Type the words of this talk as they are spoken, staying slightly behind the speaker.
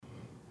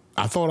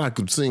I thought I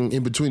could sing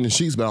In Between the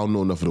Sheets, but I don't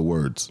know enough of the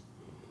words.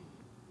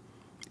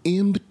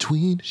 In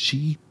between the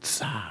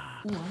sheets. Ooh,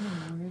 I know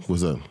the words.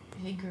 What's up?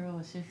 Hey girl,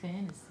 what's your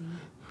fantasy?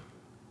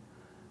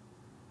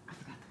 I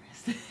forgot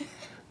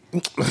the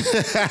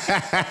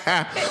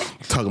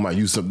rest. Talking about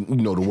you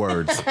know the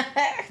words.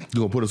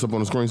 You gonna put us up on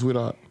the screen,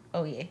 sweetheart?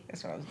 Oh yeah,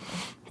 that's what I was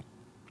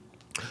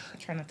doing. I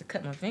try not to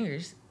cut my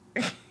fingers.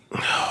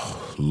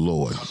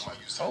 Lord.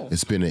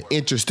 It's been an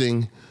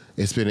interesting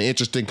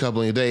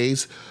couple of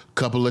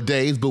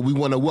days, but we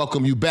want to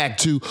welcome you back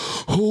to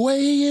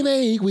Way and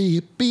Egg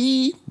with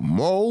B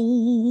Mo.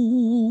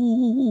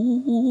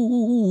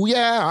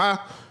 Yeah.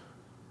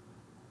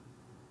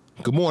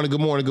 Good morning.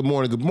 Good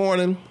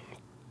morning.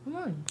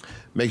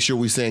 Make sure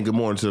we saying good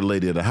morning to the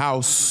lady of the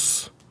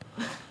house,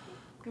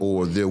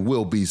 or there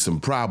will be some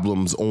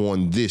problems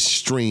on this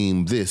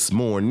stream this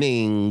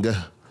morning.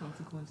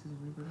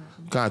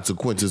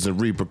 Consequences and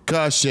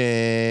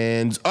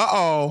repercussions.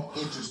 Uh-oh.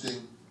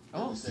 Interesting.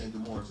 Oh. Saying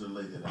good morning to the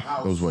lady in the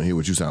house. I just want to hear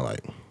what you sound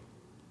like.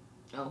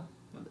 Oh,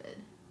 my bad.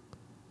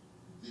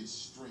 This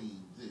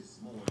stream this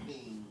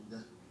morning.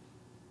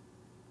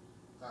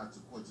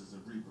 Consequences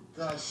and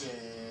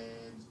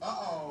repercussions.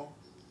 Uh-oh.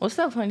 What's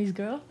up, honey's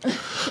girl?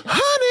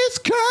 Honey's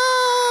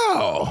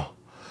girl.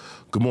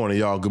 Good morning,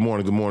 y'all. Good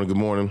morning.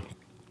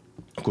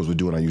 Of course, we're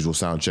doing our usual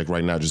sound check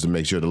right now just to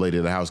make sure the lady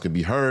of the house can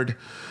be heard.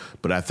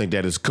 But I think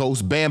that is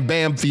Coast Bam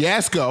Bam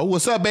Fiasco.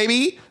 What's up,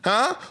 baby?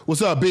 Huh?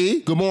 What's up, B?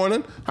 Good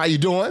morning. How you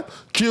doing?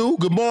 Q,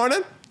 good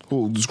morning.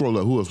 Scroll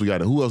up. Who else we got?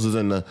 Who else is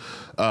in the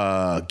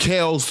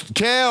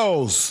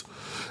Kels?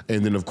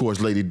 And then, of course,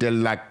 Lady De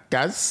La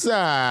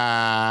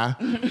Casa.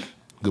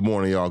 Good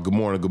morning, y'all. Good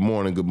morning.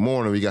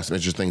 We got some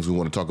interesting things we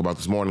want to talk about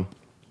this morning.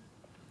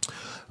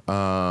 We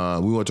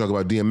want to talk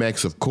about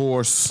DMX, of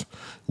course.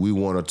 We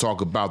want to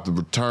talk about the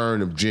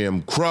return of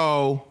Jim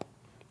Crow.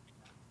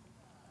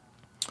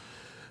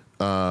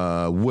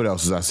 What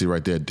else does I see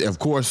right there? Of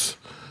course,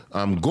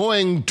 I'm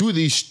going to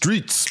the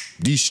streets.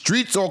 The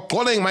streets are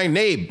calling my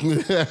name.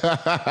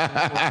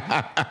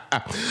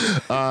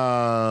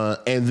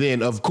 And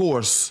then, of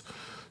course,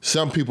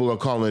 some people are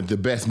calling it the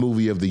best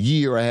movie of the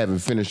year. I haven't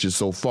finished it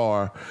so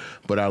far,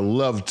 but I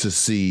love to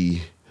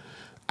see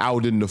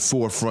out in the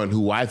forefront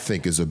who I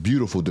think is a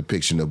beautiful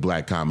depiction of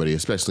black comedy,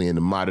 especially in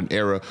the modern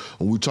era.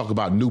 When we talk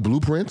about new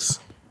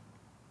blueprints.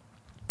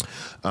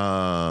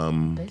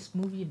 Best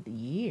movie of the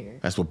year.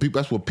 That's what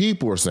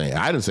people are saying.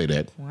 I didn't say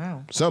that.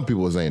 Wow. Some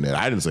people are saying that.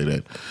 I didn't say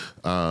that.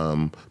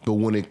 But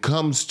when it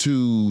comes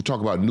to talk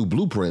about new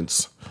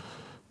blueprints,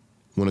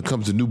 in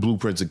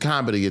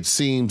comedy, it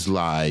seems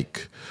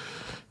like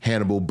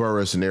Hannibal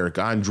Buress and Eric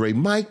Andre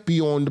might be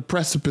on the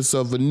precipice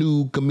of a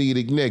new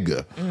comedic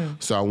nigga.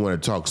 So I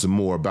want to talk some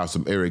more about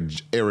some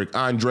Eric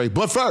Andre.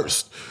 But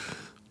first,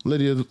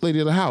 lady of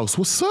the house,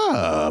 what's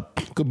up?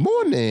 Good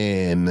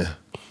morning.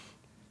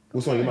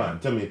 What's on your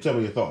mind? Tell me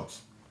your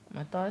thoughts.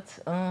 My thoughts?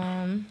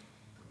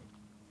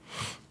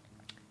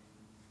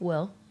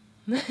 Well,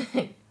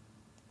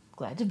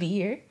 glad to be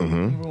here.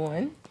 Number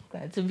one,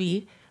 glad to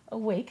be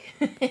awake.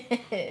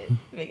 Make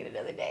it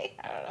another day.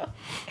 I don't know.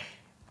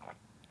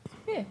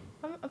 Yeah,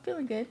 I'm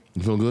feeling good.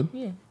 You feeling good?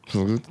 Yeah.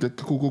 Feeling good?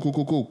 Cool.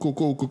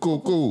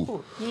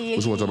 Yeah,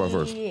 What you want to talk about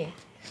first? Yeah.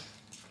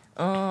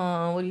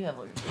 What do you have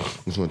on your face?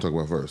 What you want to talk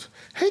about first?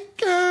 Hey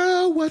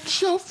girl,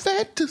 what's your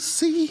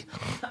fantasy?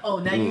 Oh,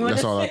 now you want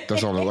to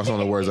That's all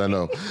the words I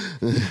know.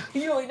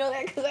 You only know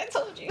that because I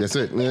told you. That's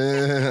it.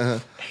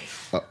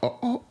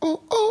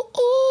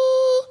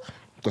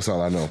 That's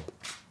all I know.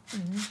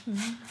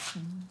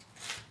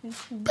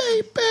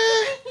 Baby.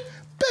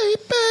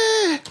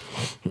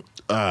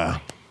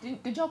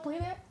 Did y'all play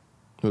that?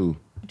 Who?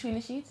 Between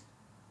the Sheets?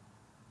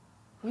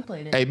 We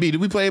played it. Hey, B,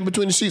 did we play In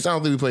Between the Sheets? I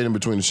don't think we played In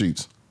Between the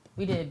Sheets.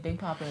 We did Big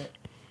Papa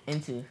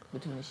into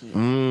Between the Sheets.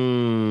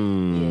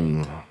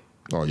 Yeah.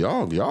 Oh,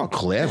 y'all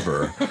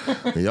clever.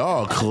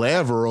 Y'all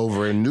clever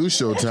over in New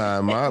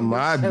Showtime.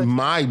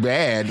 My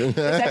bad. It's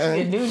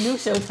actually a new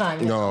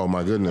Showtime. Oh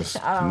my goodness.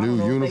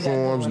 New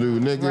uniforms, new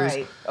niggas.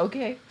 Right.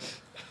 Okay.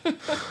 We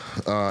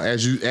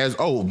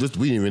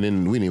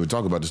didn't even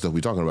talk about the stuff we're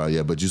talking about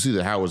yet, but you see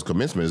that Howard's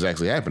commencement is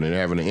actually happening.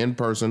 They're having an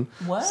in-person,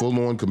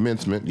 full-on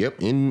commencement.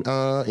 Yep, in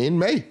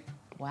May.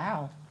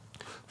 Wow.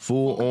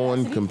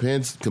 Full-on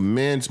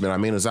commencement. I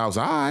mean, it's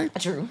outside.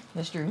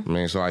 That's true.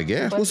 Man, so I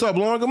guess. What's up,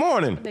 Lauren? Good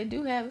morning. Good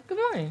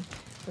morning.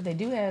 But they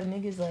do have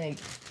niggas like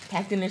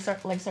packed in their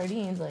like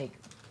sardines, like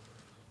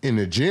in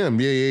the gym.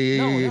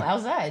 Yeah. No,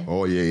 outside.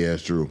 Oh yeah,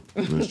 it's true.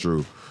 It's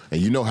true. And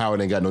you know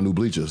Howard ain't got no new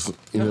bleachers.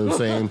 You know what I'm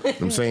saying?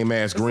 Them same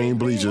ass green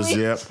bleachers,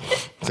 yep.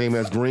 Same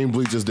ass green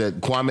bleachers that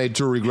Kwame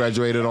Turi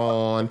graduated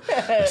on.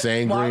 The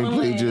same green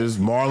bleachers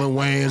Marlon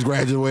Wayans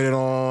graduated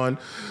on.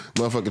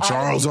 Motherfucking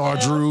Charles R.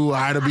 Drew,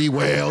 Ida B.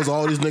 Wells,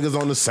 all these niggas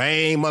on the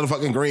same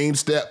motherfucking green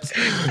steps.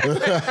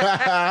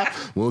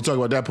 We'll talk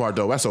about that part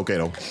though. That's okay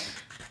though.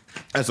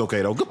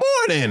 Good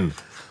morning.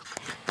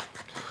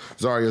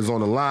 Zaria's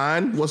on the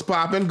line. What's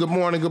poppin'? Good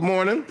morning. Good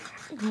morning.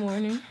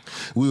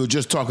 We were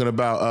just talking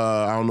about,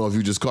 I don't know if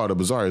you just called it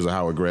bizarre as a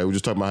Howard grad. We were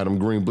just talking about how them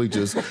green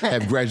bleachers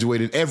have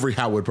graduated every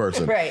Howard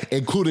person, right,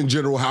 including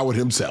General Howard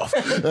himself.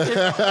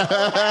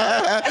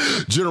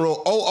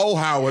 General O.O.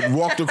 Howard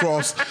walked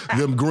across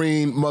them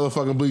green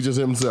motherfucking bleachers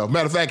himself.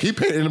 Matter of fact, he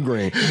painted them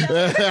green.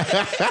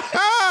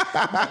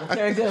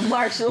 Thurgood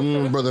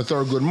Marshall. Brother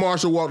Thurgood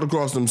Marshall walked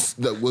across them,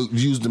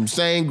 used them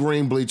same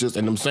green bleachers,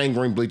 and them same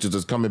green bleachers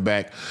is coming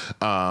back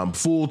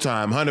full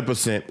time,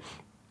 100%.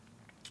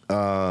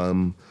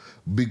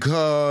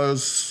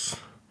 Because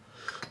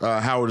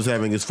Howard is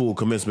having his full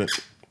commencement.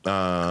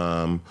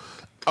 Lion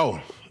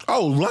says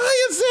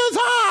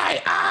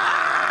hi.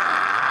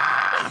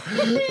 Ah!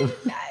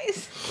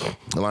 Nice.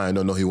 Lion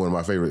don't know he one of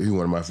my favorite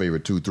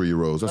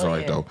 2-3-year-olds. That's all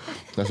right though.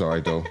 That's all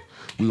right though.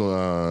 We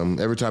gonna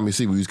every time we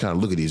see, we just kind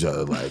of look at each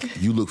other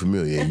like, you look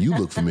familiar and you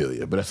look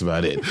familiar, but that's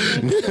about it.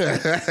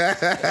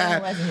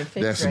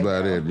 That's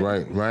about it,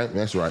 right?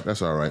 That's right.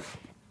 That's all right.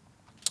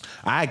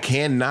 I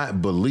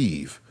cannot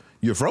believe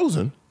you're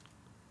frozen.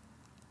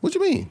 What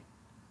you mean?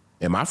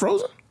 Am I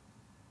frozen?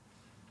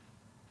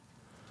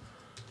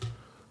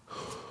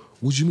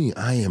 What you mean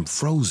I am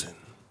frozen?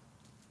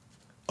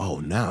 Oh,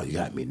 now you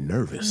got me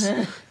nervous.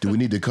 Do we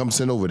need to come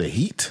send over the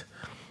heat?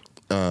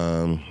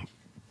 Oh,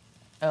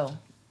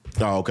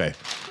 okay.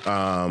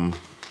 What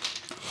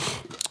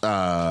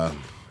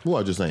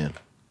was I just saying?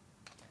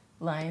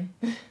 Lion.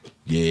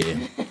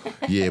 Yeah.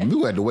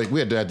 We had to wake and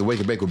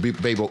bake with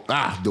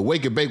the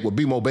wake and bake with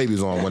BMO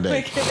babies on one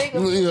day.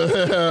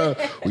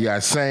 We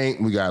got Saint,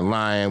 we got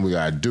Lion, we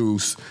got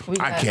Deuce.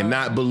 I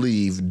cannot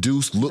believe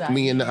Deuce looked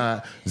me in the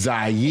eye.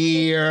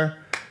 Zaire.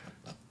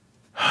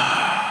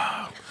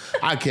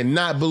 I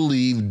cannot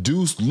believe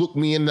Deuce looked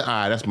me in the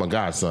eye. That's my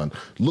godson.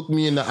 Looked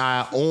me in the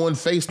eye on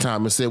FaceTime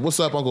and said, "What's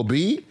up, Uncle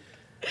B?"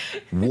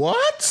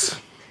 What?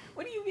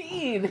 What do you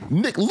mean?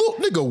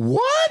 Nigga, what?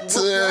 What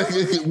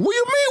do you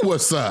mean,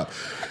 what's up?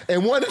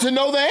 And wanted to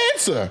know the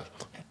answer.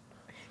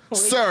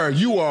 Sir,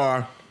 you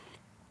are,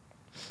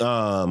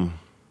 how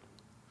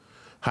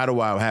do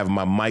I have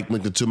my mic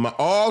linked to my,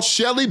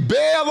 Shelly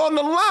Bell on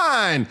the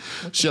line.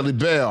 Shelly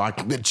Bell,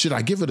 should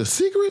I give her the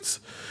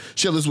secrets?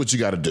 Shelly, this is what you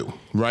got to do,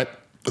 right?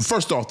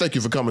 First off, thank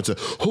you for coming to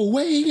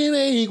Wake and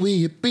Bake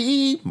with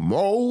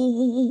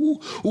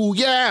BMO. Ooh,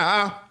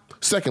 yeah.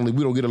 Secondly,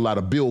 we don't get a lot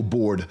of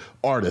Billboard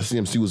artists.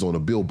 CMC was on a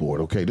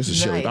Billboard, okay? This is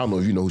nice. Shelly. I don't know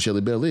if you know who Shelly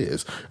Bell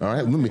is. All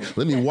right,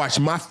 let me watch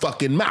my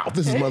fucking mouth.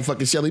 This is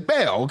motherfucking Shelly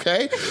Bell,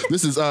 okay?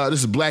 This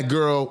is Black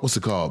Girl, what's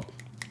it called?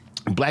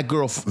 Black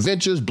Girl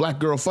Ventures, Black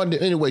Girl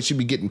Funded. Anyway, she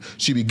be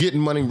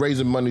getting money,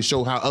 raising money,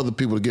 show how other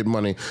people to get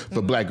money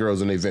for Black girls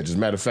and their ventures.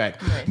 Matter of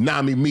fact, right.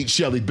 Nami meet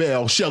Shelly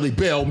Bell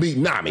meet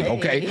Nami.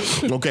 Okay,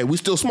 okay, we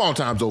still small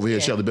times over here,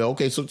 Shelly Bell.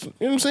 Okay, so you know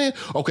what I'm saying?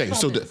 Okay,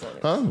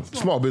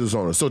 small business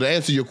owner. So to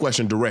answer your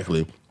question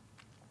directly,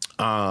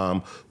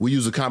 we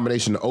use a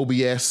combination of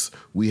OBS.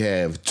 We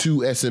have 2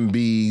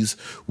 SMBs.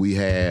 We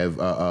have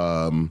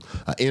an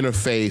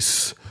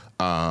interface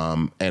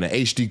and an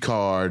HD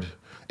card.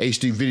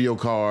 HD video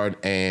card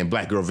and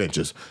Black Girl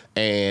Ventures.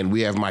 And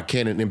we have my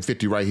Canon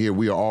M50 right here.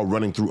 We are all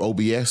running through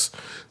OBS.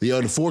 The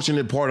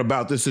unfortunate part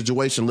about this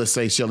situation, let's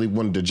say Shelly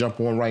wanted to jump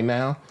on right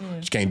now.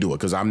 She can't do it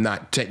because I'm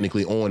not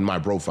technically on my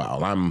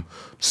profile. I'm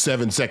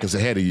 7 seconds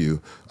ahead of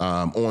you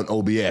on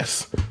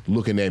OBS,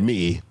 looking at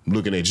me,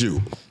 looking at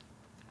you.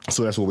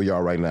 So that's where we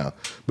are right now.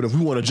 But if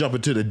we want to jump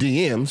into the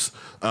DMs,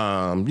 you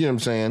know what I'm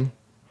saying?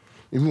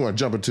 If we want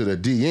to jump into the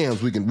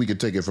DMs, we can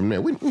take it from there.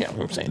 You know what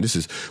I'm saying?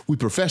 We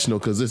professional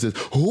because this is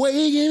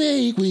Wake and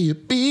Bake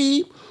with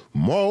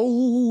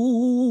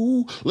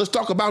BMO. Let's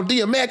talk about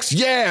DMX.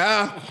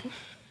 Yeah.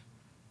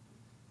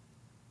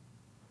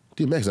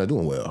 DMX not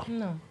doing well.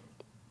 No.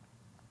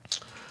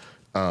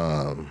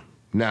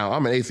 Now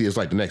I'm an atheist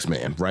like the next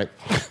man, right?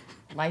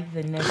 Like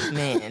the next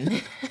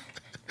man.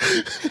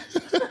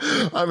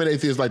 I'm an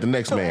atheist like the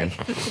next man.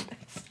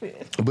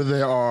 But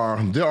there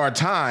are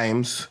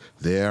times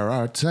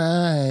when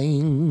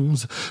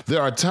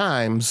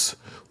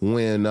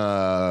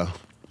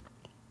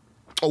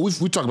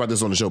we talked about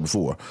this on the show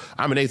before.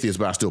 I'm an atheist,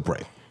 but I still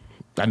pray.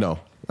 I know.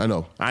 And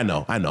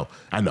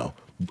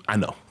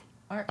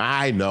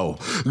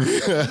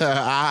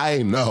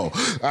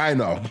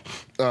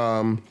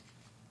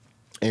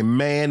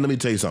man, let me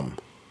tell you something.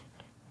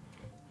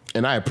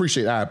 And I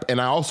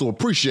also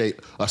appreciate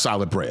a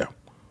solid prayer.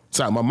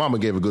 So my mama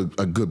gave a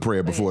good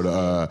prayer before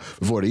the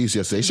Easter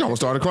yesterday. She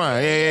almost started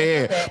crying.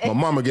 Yeah. My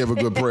mama gave a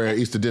good prayer at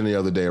Easter dinner the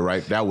other day,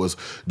 right? That was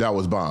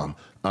bomb.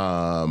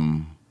 But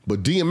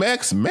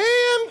DMX, man,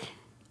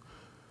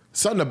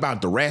 something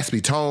about the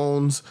raspy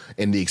tones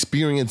and the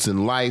experience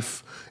in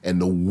life and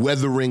the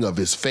weathering of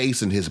his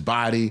face and his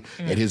body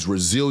and his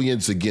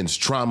resilience against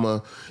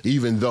trauma,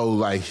 even though,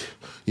 like,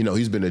 you know,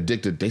 he's been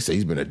addicted. They say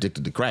he's been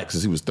addicted to crack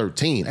since he was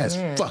 13. That's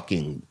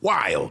fucking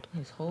wild.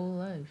 His whole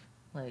life,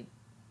 like.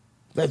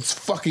 That's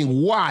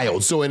fucking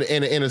wild. So in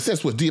a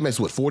sense, what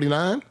DMX,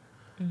 49?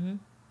 Mm-hmm.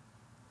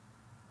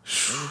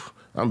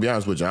 I'm gonna be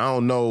honest with you. I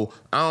don't know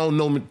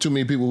too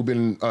many people who've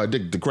been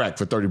addicted to crack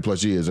for 30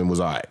 plus years and was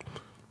all right.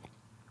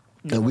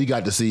 No. And we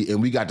got to see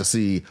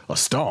a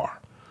star.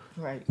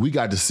 Right. We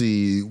got to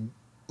see,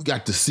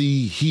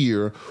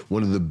 hear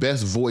one of the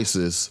best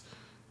voices,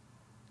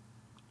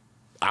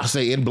 I'll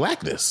say, in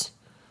blackness.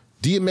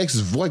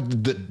 DMX's voice,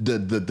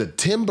 the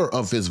timbre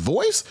of his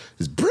voice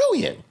is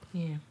brilliant.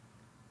 Yeah.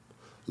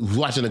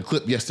 Watching a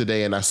clip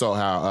yesterday, and I saw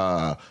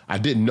how I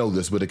didn't know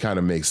this, but it kind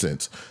of makes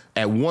sense.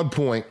 At one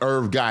point,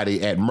 Irv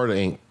Gotti at Murder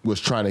Inc. was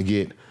trying to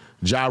get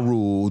Ja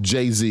Rule,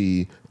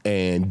 Jay-Z,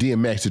 and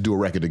DMX to do a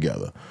record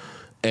together,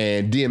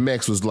 and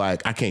DMX was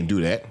like, "I can't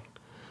do that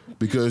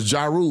because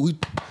Ja Rule, he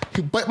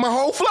but my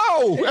whole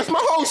flow, that's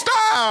my whole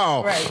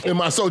style." Right. In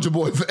my Soulja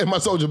Boy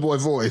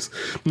voice,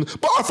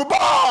 bar for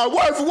bar,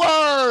 word for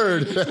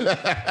word,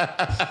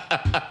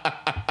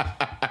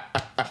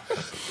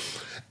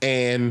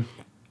 and.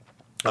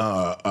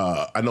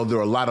 I know there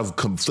are a lot of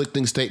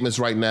conflicting statements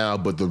right now,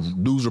 but the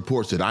news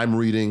reports that I'm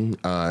reading,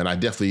 and I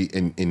definitely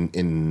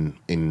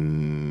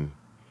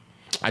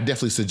I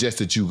definitely suggest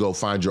that you go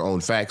find your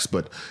own facts.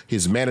 But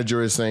his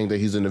manager is saying that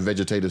he's in a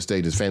vegetative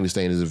state. His family's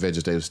saying he's in a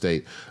vegetative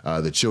state.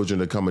 The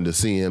children are coming to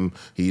see him.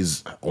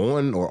 He's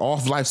on or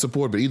off life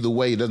support, but either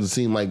way, it doesn't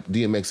seem like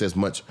DMX has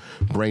much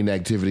brain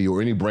activity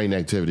or any brain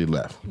activity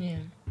left. Yeah.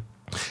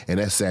 And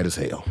that's sad as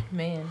hell.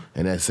 Man.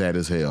 And that's sad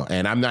as hell.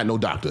 And I'm not no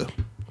doctor.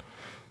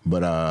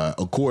 But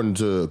according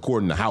to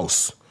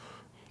House,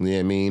 you know what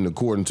I mean?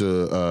 According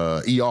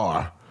to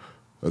ER,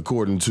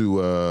 according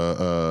to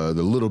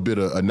the little bit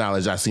of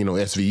knowledge I seen on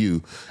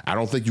SVU, I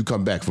don't think you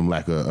come back from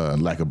lack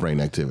of brain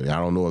activity. I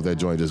don't know if that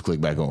joint just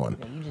clicked back on.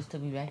 Yeah, you just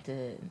took me back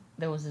to,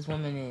 there was this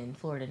woman in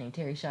Florida named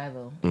Terry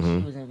Schiavo.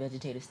 Mm-hmm. She was in a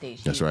vegetative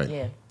state. That's right.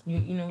 Yeah. You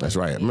know. That's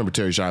right. I remember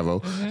Terry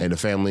Schiavo and the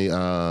family.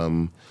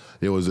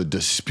 There was a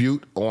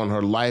dispute on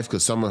her life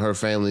because some of her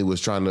family was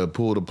trying to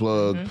pull the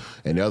plug,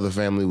 and the other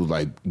family was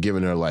like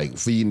giving her like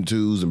feeding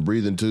tubes and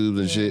breathing tubes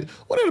and shit.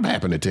 What ended up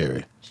happening to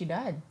Terry? She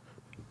died.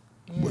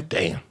 Yeah. Well,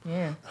 damn.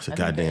 Yeah. That's a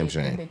goddamn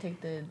shame. They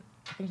take the.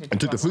 And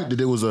took the food.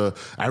 There was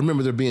I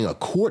remember there being a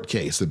court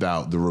case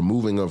about the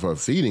removing of her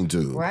feeding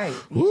tube. Right.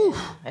 Woo.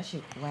 Yeah. That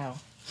shit. Wow.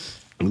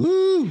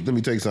 Woo. Let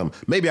me tell you something.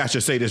 Maybe I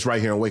should say this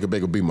right here on Wake Up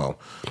Bake or BMO.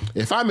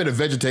 If I'm in a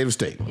vegetative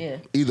state,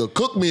 either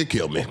cook me or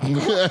kill me.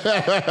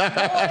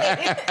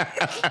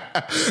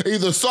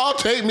 Either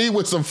saute me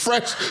with some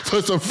fresh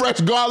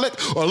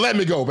garlic or let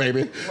me go,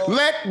 baby.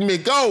 Let me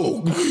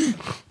go.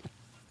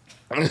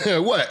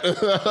 What?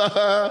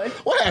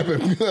 What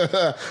happened?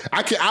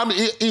 I'm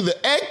either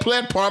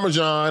eggplant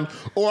parmesan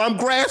or I'm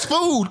grass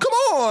food. Come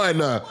on.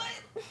 What?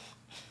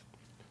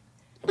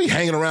 Be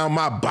hanging around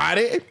my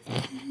body.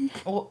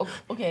 Oh,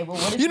 okay, well,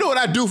 what is you know what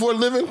I do for a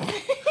living?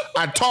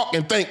 I talk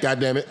and think,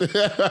 goddammit.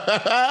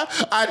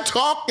 I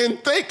talk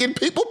and think and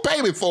people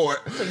pay me for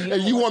it. So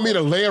and you want me to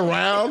lay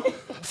around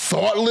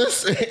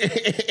thoughtless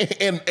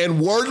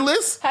and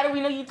wordless? How do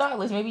we know you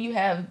thoughtless? Maybe you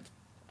have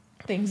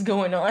things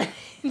going on.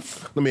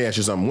 Let me ask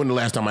you something. When the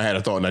last time I had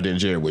a thought and I didn't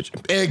share it with you?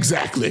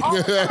 Exactly.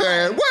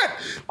 What?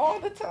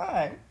 All the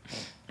time.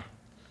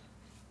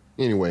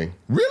 Anyway,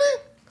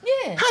 really?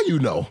 Yeah. How you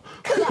know?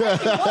 You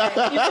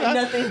said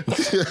nothing.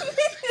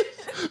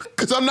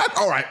 Because I'm not,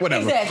 all right,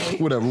 whatever. Exactly.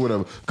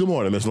 Whatever. Good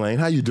morning, Miss Lane.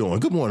 How you doing?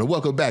 Good morning.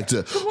 Welcome back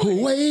to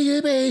Way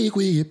Make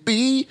We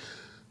Be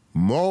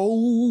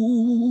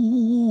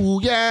Mo.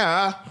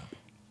 Yeah.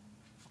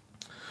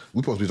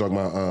 We're supposed to be talking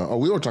about,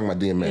 we were talking about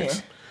DMX.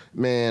 Yeah.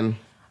 Man,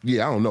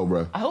 yeah, I don't know,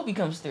 bro. I hope he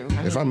comes through.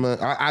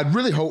 I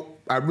really hope,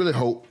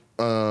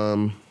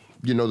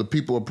 the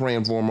people are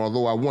praying for him,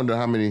 although I wonder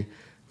how many.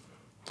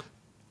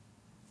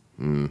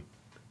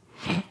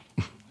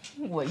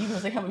 What, you gonna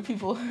say how many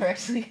people are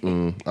actually?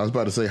 I was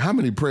about to say, how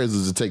many prayers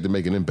does it take to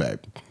make an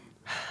impact?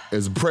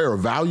 Is prayer a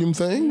volume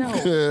thing? No.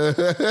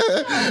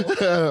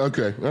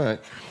 Okay, all right.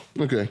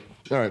 Okay,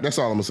 all right. That's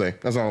all I'm gonna say.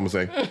 I don't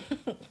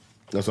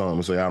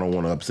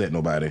want to upset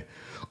nobody.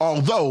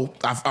 Although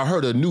I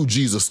heard a new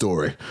Jesus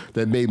story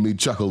that made me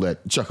chuckle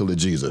at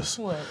Jesus.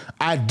 What?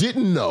 I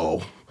didn't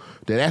know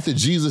that after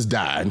Jesus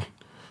died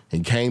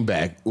and came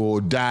back, or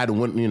died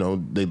when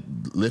they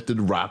lifted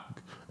the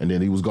rock and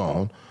then he was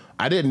gone.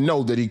 I didn't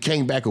know that he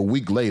came back a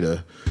week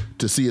later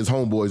to see his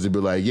homeboys and be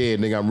like, "Yeah,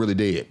 nigga, I'm really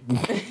dead."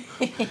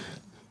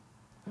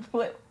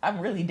 What?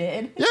 I'm really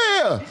dead?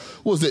 Yeah.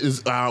 Was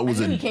it? I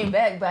knew he came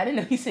back, but I didn't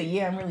know he said,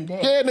 "Yeah, I'm really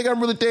dead." Yeah, nigga, I'm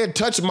really dead.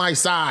 Touch my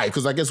side,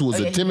 because I guess it was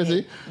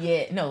Timothy.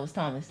 Yeah, no, it was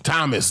Thomas.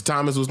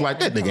 Thomas was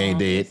like, "That nigga ain't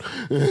dead."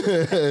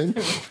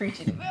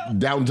 Preaching about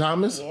Doubting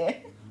Thomas. Yeah,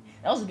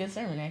 that was a good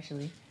sermon,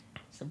 actually.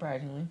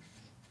 Surprisingly,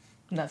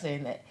 I'm not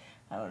saying that.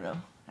 I don't know.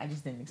 I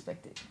just didn't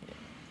expect it. Yeah.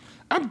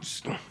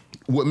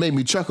 What made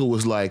me chuckle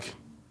was like,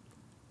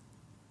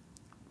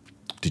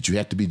 did you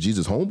have to be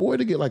Jesus' homeboy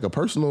to get like a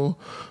personal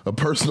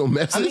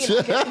message? I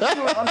mean,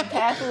 you were on the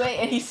pathway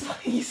and he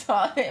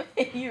saw him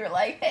and you were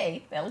like,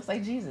 "Hey, that looks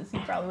like Jesus." He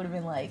probably would have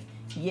been like,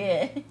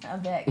 "Yeah,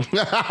 I'm back."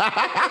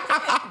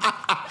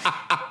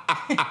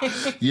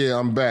 Yeah,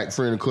 I'm back.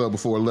 Friend of the club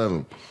before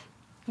 11.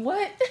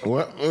 What?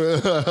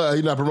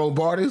 You not promoting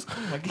parties?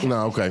 Oh my God.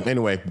 No, okay.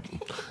 Anyway,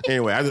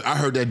 I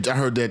heard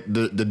that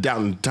the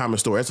Doubting Thomas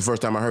story. That's the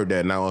first time I heard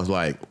that, and I was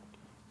like,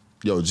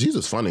 "Yo,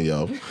 Jesus funny,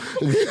 yo."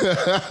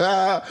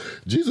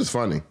 Jesus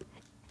funny.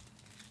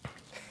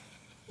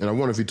 And I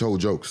wonder if he told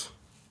jokes.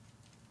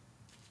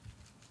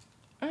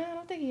 I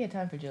don't think he had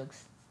time for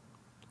jokes.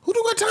 Who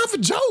do got time for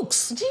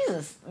jokes?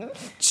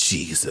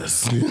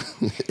 Jesus.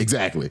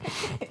 Exactly.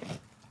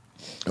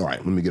 All right,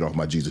 let me get off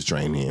my Jesus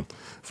train here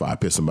before I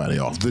piss somebody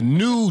off. The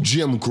new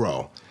Jim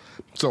Crow.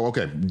 So,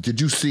 okay, did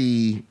you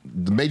see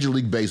the Major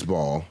League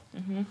Baseball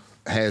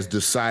has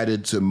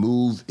decided to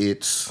move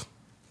its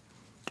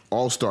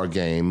All-Star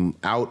game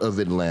out of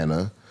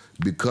Atlanta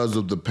because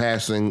of the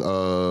passing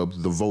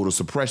of the voter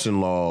suppression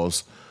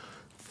laws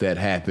that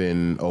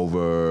happened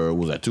over,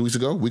 was that 2 weeks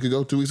ago? Week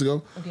ago? 2 weeks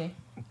ago? Okay.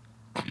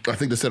 I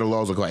think the set of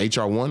laws are called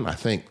HR 1. I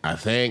think.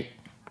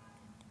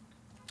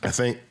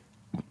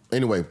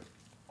 Anyway,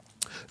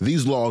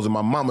 these laws, and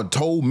my mama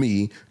told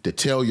me to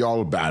tell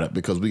y'all about it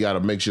because we got to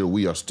make sure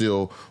we are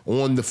still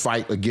on the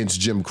fight against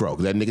Jim Crow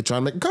because that nigga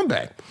trying to make a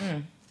comeback.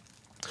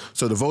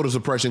 So the voter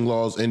suppression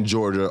laws in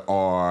Georgia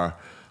are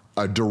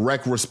a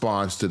direct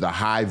response to the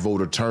high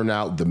voter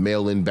turnout, the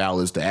mail-in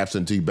ballots, the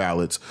absentee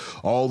ballots,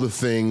 all the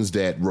things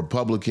that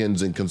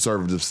Republicans and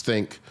conservatives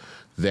think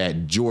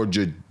that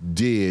Georgia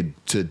did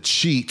to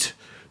cheat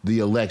the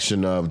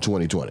election of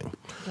 2020.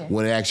 Okay.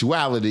 When in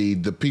actuality,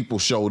 the people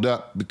showed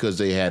up because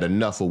they had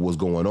enough of what's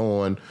going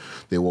on.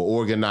 They were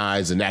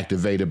organized and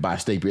activated by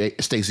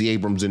Stacey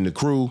Abrams and the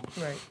crew.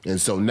 Right.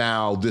 And so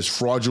now this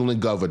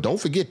fraudulent governor, don't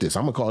forget this,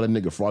 I'm going to call that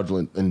nigga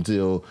fraudulent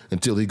until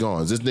he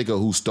gone. This nigga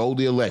who stole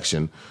the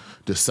election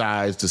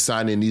decides to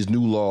sign in these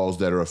new laws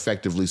that are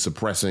effectively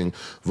suppressing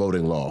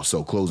voting laws.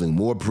 So closing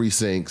more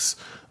precincts.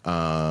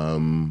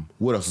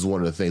 What else is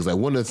one of the things? Like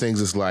one of the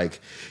things is like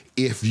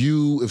if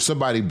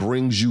somebody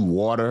brings you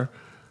water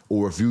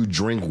or if you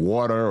drink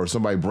water or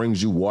somebody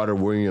brings you water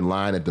when you're in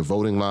line at the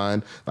voting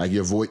line, like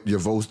your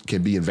vote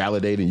can be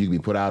invalidated and you can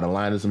be put out of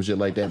line or some shit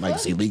like that. Like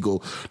it's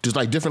illegal. Just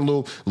like different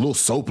little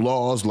soap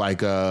laws,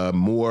 like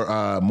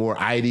more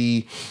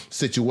ID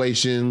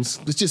situations.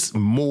 It's just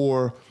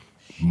more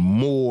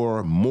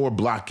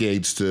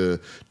blockades to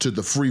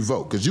the free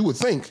vote. Because you would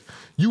think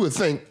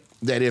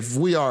that if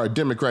we are a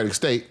democratic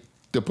state,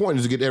 the point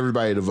is to get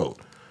everybody to vote.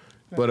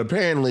 Right. But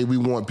apparently we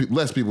want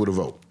less people to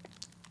vote.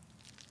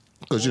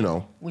 Because, we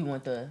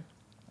want I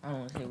don't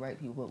want to say right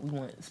people, but we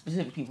want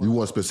specific people. We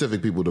want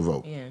specific people to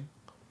vote. Yeah.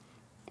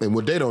 And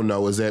what they don't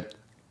know is that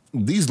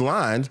these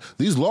laws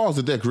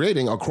that they're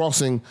creating are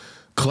crossing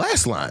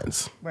class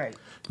lines. Right.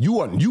 You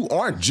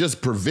aren't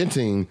just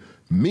preventing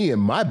me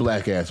and my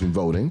black ass from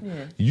voting.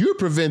 Yeah. You're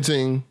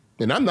preventing,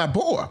 and I'm not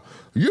poor.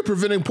 You're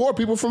preventing poor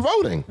people from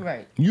voting.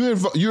 Right.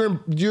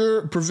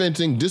 You're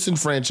preventing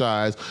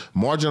disenfranchised,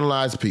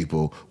 marginalized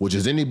people, which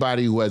is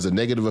anybody who has a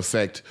negative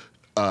effect,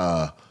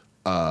 a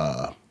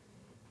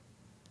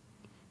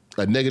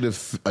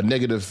negative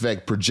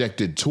effect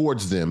projected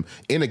towards them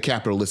in a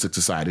capitalistic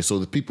society. So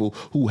the people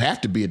who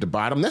have to be at the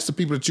bottom, that's the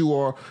people that you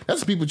are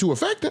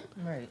affecting.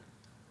 Right.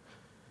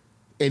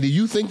 And do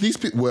you think these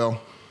people?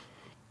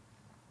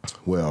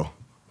 Well.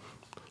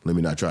 Let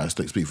me not try to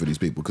speak for these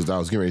people because I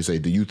was getting ready to say,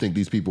 do you think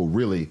these people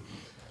really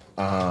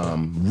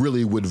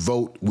would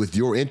vote with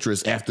your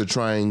interests after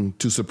trying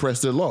to suppress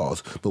their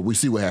laws? But we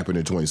see what happened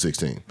in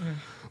 2016.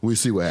 We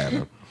see what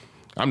happened.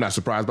 I'm not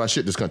surprised by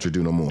shit this country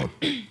do no more.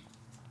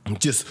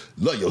 Just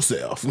love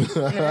yourself.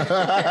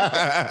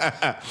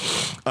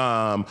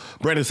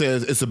 Brandon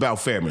says it's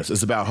about fairness.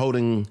 It's about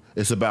holding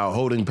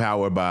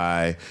power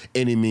by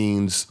any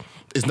means.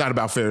 It's not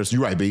about fairness.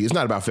 You're right, B. It's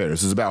not about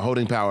fairness. It's about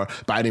holding power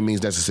by any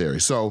means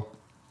necessary. So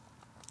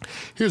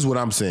here's what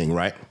I'm saying,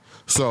 right?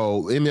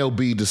 So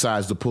MLB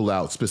decides to pull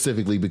out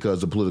specifically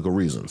because of political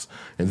reasons.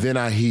 And then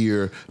I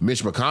hear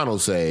Mitch McConnell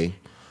say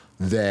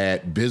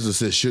that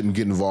businesses shouldn't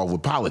get involved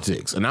with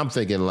politics. And I'm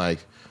thinking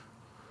like,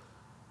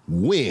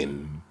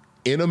 when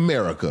in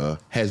America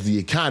has the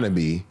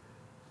economy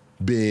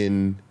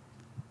been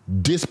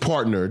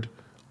dispartnered,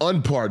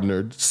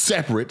 unpartnered,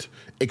 separate,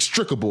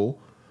 extricable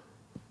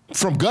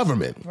from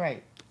government?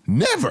 Right.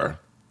 Never.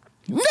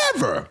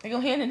 They go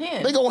hand in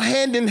hand. They go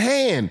hand in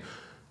hand.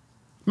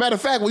 Matter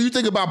of fact, when you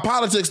think about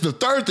politics, the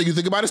third thing you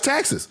think about is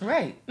taxes.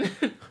 Right.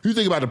 You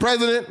think about the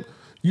president.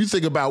 You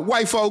think about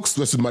white folks.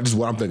 This is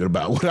what I'm thinking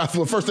about.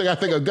 First thing I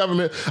think of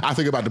government, I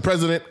think about the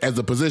president as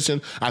a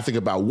position. I think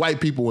about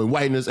white people and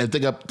whiteness, and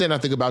then I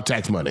think about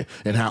tax money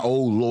and how,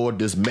 oh Lord,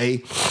 this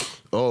May.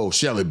 Oh,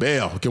 Shelley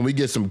Bell, can we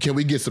get some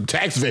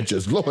tax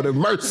ventures? Lord have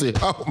mercy.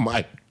 Oh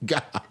my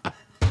God.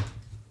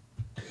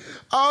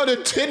 Oh, the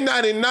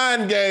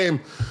 1099 game.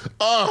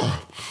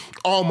 Oh,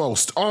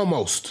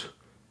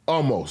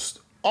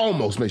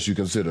 almost makes you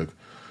consider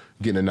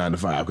getting a 9 to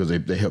 5 because they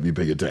help you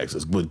pay your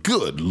taxes. But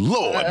good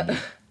Lord.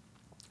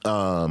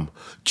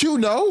 You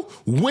know,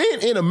 when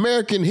in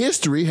American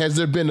history has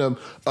there been when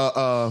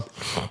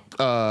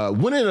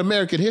in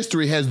American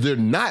history has there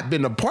not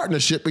been a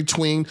partnership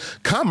between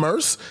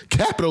commerce,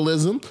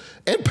 capitalism,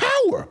 and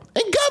power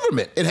and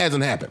government? It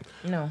hasn't happened.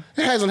 No.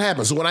 It hasn't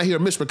happened. So when I hear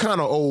Mitch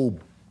McConnell,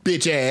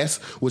 bitch ass,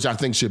 which I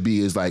think should be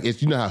is like,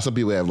 you know how some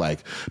people have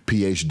like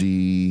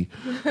PhD,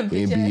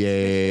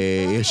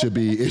 MBA.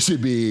 It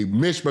should be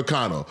Mitch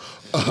McConnell,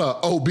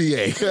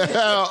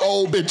 OBA,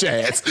 old bitch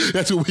ass.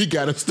 That's what we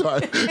gotta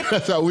start.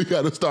 That's how we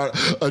gotta start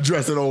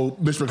addressing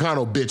old Mitch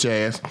McConnell bitch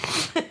ass.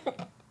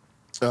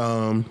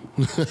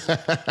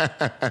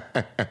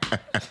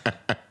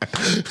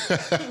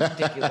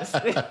 Ridiculous.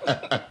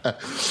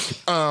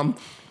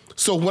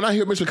 So when I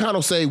hear Mitch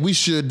McConnell say we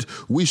should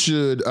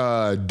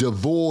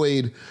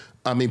devoid,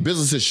 I mean,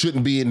 businesses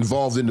shouldn't be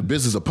involved in the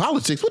business of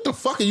politics. What the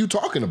fuck are you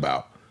talking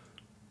about?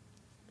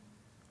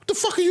 What the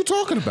fuck are you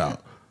talking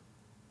about?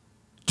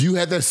 Do you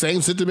have that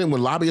same sentiment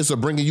when lobbyists are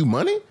bringing you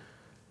money?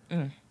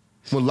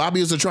 When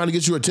lobbyists are trying to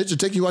get your attention,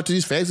 take you out to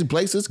these fancy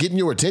places, getting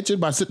your attention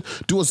by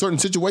doing certain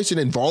situation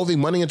involving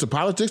money into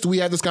politics? Do we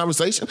have this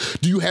conversation?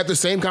 Do you have the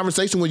same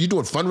conversation when you're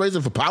doing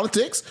fundraising for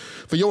politics?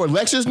 For your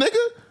elections, nigga?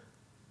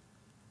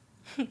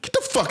 Get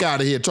the fuck out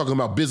of here talking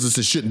about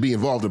businesses shouldn't be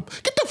involved in.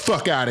 Get the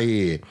fuck out of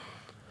here.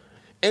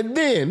 And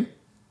then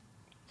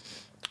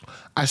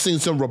I seen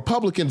some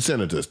Republican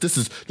senators. This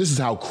is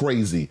how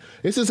crazy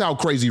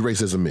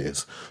racism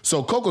is.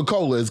 So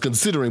Coca-Cola is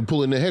considering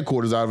pulling their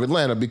headquarters out of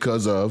Atlanta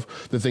because of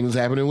the things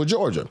happening with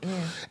Georgia.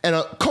 Yeah. And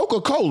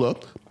Coca-Cola,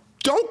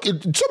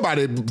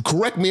 somebody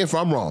correct me if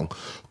I'm wrong.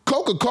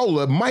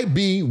 Coca-Cola might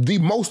be the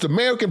most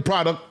American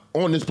product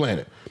on this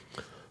planet.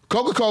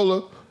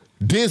 Coca-Cola,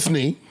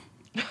 Disney.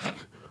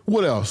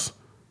 What else?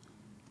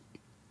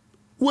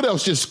 What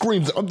else just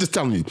screams? I'm just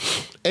telling you.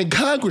 And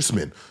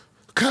congressmen,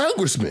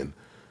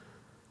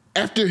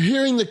 after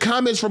hearing the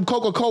comments from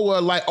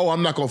Coca-Cola, like, oh,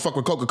 I'm not going to fuck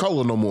with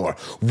Coca-Cola no more.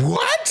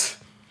 What?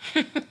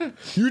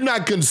 You're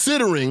not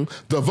considering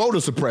the voter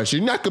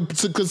suppression. You're not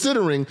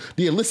considering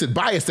the illicit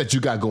bias that you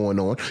got going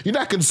on. You're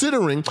not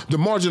considering the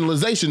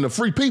marginalization of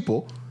free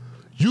people.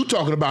 You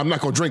talking about I'm not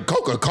going to drink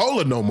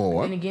Coca-Cola no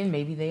more. And again,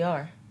 maybe they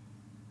are.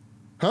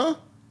 Huh?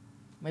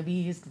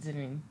 Maybe he is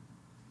considering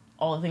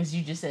all the things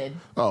you just said.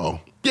 Oh,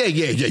 yeah.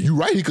 You're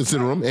right. He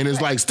consider them. And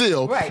it's like,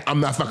 still,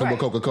 I'm not fucking with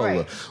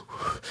Coca-Cola.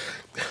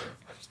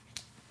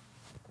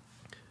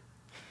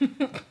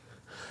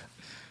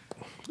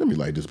 Let me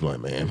light this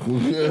blunt, man.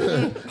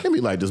 Let me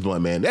light this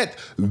blunt, man. That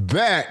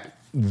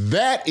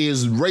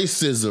is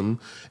racism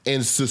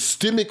and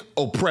systemic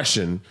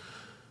oppression,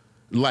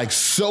 like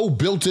so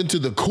built into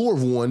the core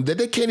of one that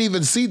they can't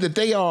even see that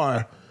they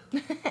are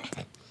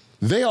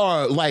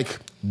like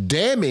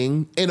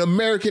damning an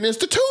American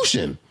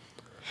institution.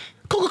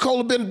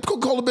 Coca-Cola been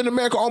in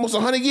America almost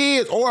 100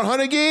 years or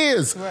 100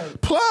 years.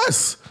 Right.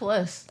 Plus.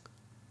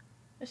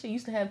 That shit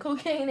used to have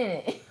cocaine in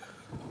it.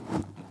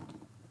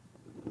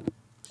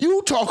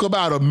 You talk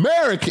about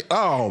American.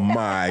 Oh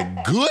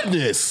my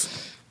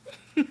goodness.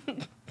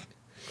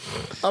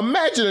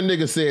 Imagine a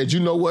nigga said, you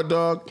know what,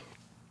 dog?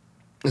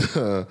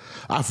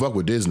 I fuck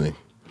with Disney.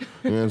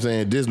 You know what I'm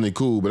saying? Disney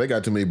cool, but they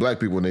got too many black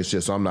people in their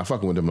shit, so I'm not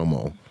fucking with them no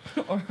more.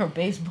 Or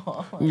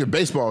baseball. Yeah,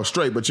 baseball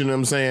straight, but you know what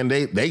I'm saying?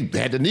 They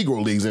had the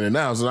Negro Leagues in it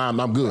now, so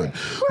I'm good.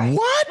 Right.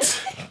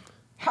 What?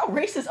 How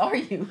racist are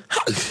you?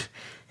 How does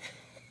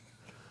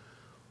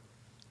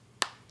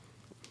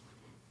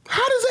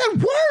that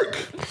work?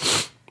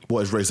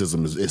 Boy,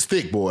 racism is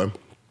thick, boy.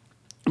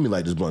 Let me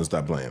light this blunt and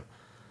stop playing.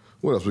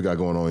 What else we got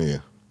going on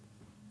here?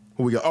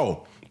 What we got?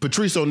 Oh,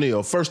 Patrice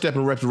O'Neal, first step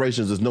in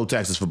reparations is no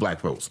taxes for black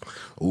folks.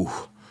 Ooh,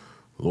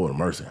 Lord of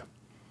mercy.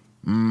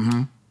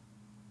 Mm-hmm.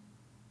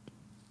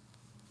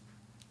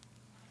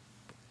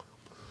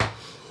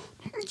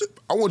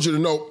 I want you to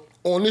know,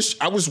 on this,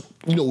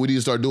 we need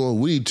to start doing,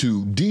 we need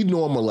to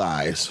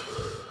denormalize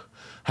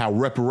how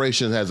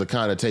reparations has a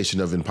connotation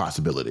of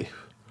impossibility.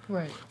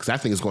 Right. Because I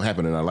think it's going to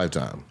happen in our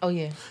lifetime. Oh,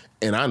 yeah.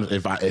 And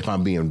if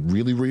I'm being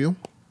really real,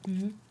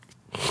 I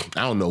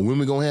don't know when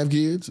we're going to have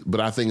kids,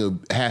 but I think it'll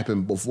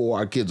happen before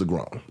our kids are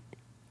grown.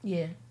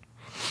 Yeah.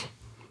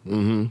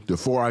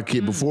 Before our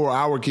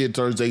kid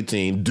turns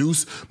 18,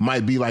 Deuce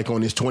might be like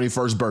on his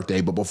 21st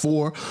birthday, but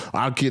before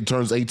our kid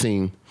turns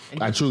 18,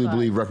 I truly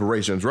believe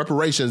reparations,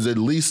 at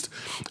least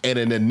in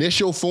an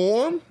initial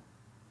form,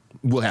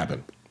 will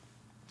happen.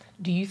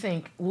 Do you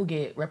think we'll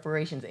get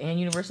reparations and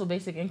universal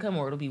basic income,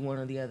 or it'll be one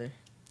or the other?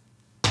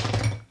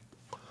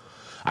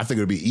 I think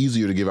it'll be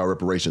easier to give out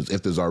reparations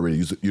if there's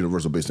already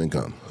universal basic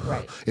income.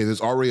 Right. If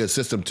there's already a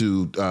system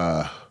to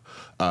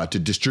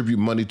distribute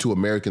money to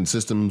American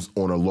systems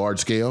on a large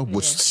scale,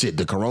 which shit,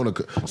 the corona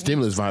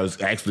stimulus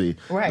virus actually,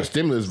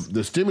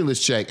 the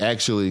stimulus check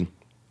actually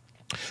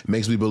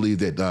makes me believe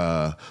that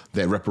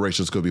that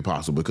reparations could be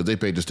possible because they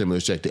paid the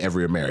stimulus check to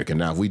every American.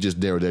 Now, if we just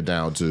narrow that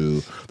down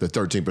to the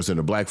 13%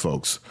 of black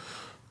folks.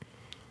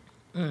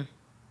 That's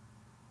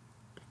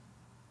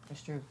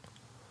true.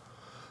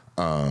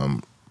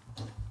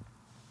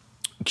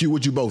 Q,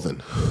 what you both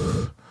in?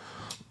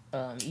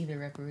 Either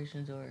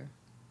reparations or...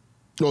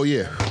 Oh,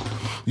 yeah.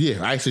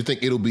 Yeah, I actually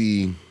think it'll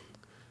be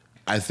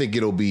I think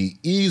it'll be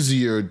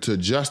easier to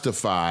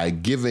justify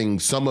giving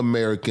some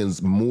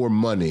Americans more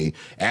money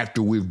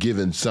after we've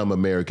given some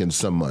Americans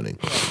some money.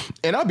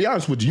 And I'll be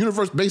honest with you,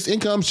 universal-based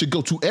income should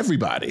go to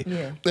everybody.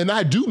 Yeah. And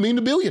I do mean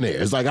the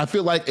billionaires. Like I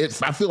feel like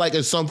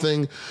it's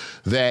something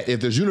that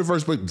if there's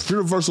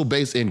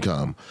universal-based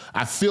income,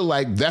 I feel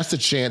like that's a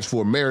chance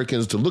for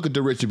Americans to look at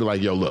the rich and be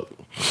like, yo, look,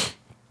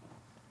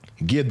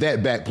 give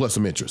that back plus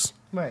some interest.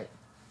 Right.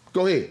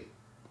 Go ahead.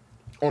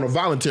 On a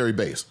voluntary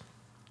base.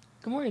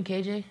 Good morning,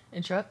 KJ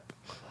and Truck.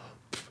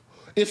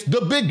 It's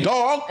the big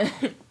dog.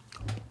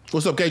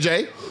 What's up,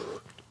 KJ?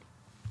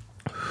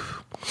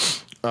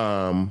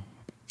 The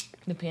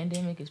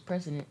pandemic is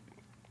precedent.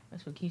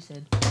 That's what Keith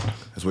said.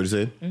 That's what he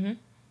said? Mm-hmm.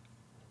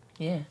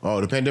 Yeah.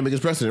 Oh, the pandemic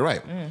is precedent,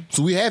 right.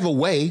 So we have a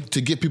way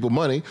to give people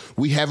money.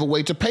 We have a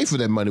way to pay for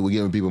that money. We're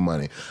giving people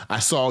money. I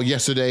saw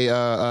yesterday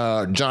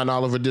John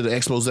Oliver did an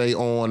expose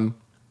on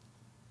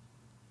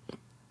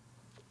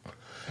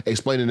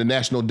explaining the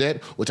national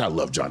debt, which I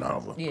love John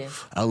Oliver. Yeah.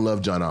 I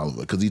love John Oliver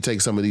because he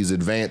takes some of these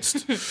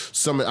advanced,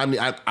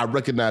 I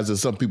recognize that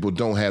some people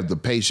don't have the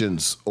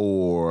patience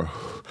or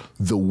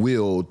the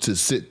will to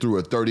sit through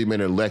a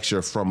 30-minute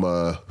lecture from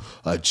a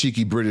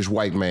cheeky British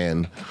white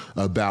man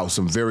about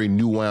some very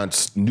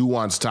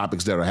nuanced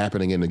topics that are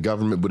happening in the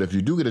government. But if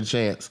you do get a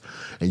chance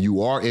and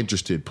you are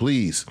interested,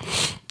 please,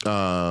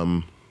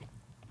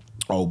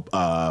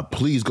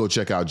 please go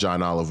check out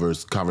John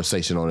Oliver's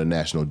conversation on the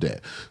national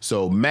debt.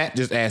 So Matt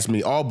just asked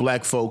me, all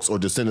black folks or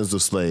descendants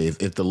of slave?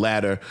 If the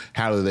latter,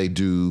 how do they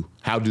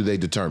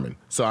determine?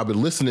 So I've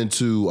been listening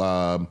to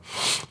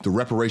the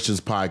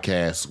Reparations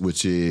podcast,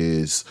 which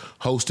is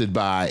hosted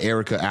by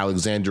Erica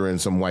Alexander and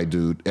some white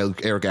dude.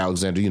 Erica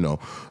Alexander,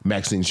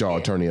 Maxine Shaw,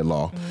 attorney at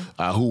law,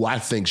 who I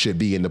think should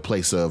be in the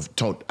place of,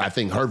 I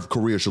think her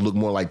career should look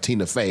more like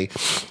Tina Fey,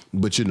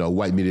 but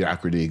white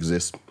mediocrity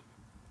exists.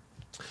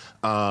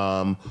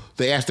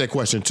 They asked that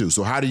question too.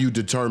 So how do you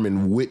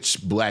determine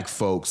which black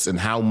folks and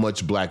how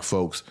much black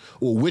folks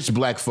or which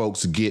black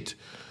folks get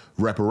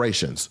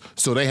reparations?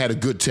 So they had a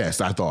good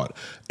test, I thought.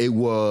 It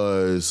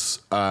was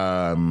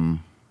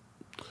current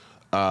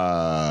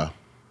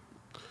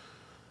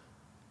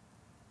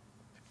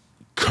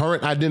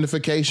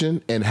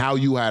identification and how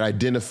you had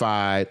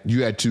identified,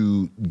 you had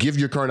to give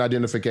your current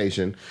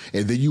identification,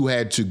 and then you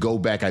had to go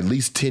back at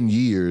least 10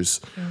 years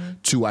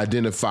to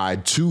identify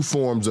two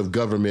forms of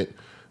government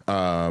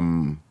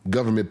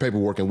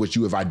paperwork in which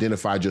you have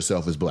identified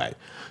yourself as black.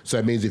 So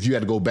that means if you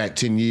had to go back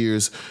 10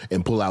 years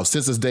and pull out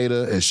census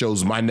data, it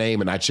shows my name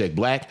and I check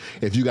black.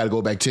 If you got to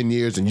go back 10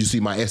 years and you see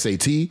my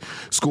SAT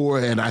score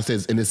and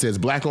it says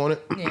black on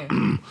it,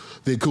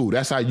 then cool.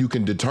 That's how you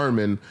can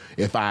determine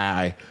if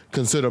I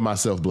consider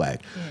myself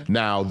black. Yeah.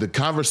 Now, the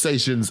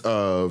conversations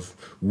of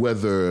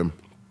whether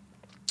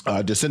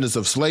descendants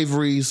of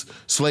slavery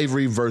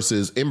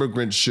versus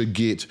immigrants should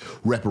get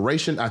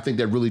reparation, I think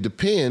that really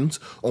depends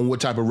on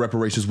what type of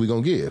reparations we're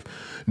going to give.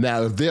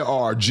 Now, if there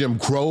are Jim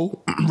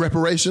Crow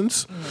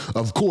reparations,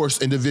 of course,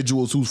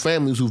 individuals whose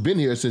families who've been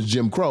here since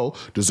Jim Crow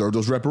deserve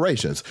those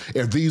reparations.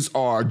 If these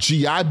are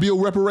GI Bill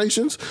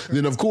reparations,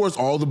 then of course,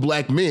 all the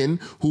black men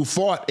who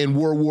fought in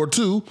World War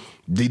II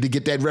need to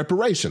get that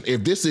reparation.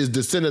 If this is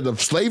descendant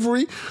of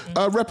slavery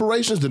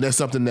reparations, then that's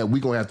something that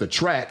we're going to have to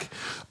track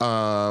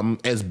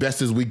as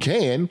best as we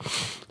can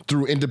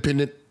through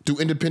independent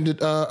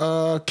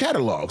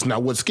catalogs. Now,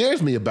 what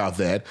scares me about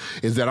that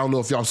is that I don't know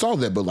if y'all saw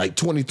that, but like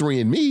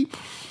 23andMe,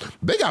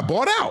 they got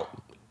bought out.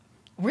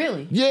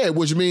 Really? Yeah,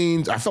 which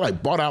means I feel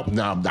like bought out.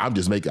 Now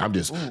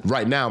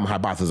right now I'm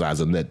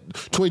hypothesizing that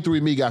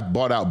 23andMe got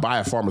bought out by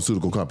a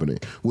pharmaceutical company,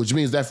 which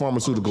means that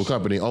pharmaceutical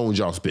company owns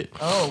y'all spit.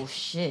 Oh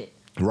shit.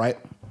 Right?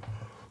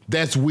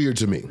 That's weird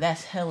to me.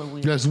 That's hella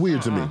weird. That's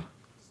weird to me.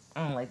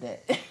 I don't like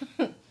that.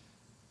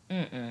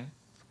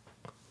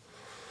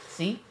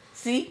 See?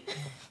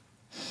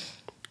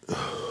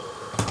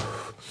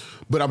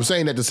 But I'm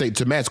saying that to say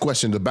to Matt's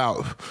question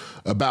about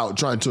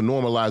trying to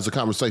normalize the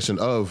conversation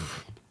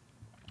of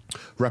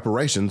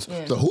reparations,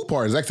 the who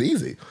part is actually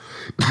easy.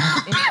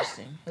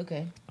 Interesting.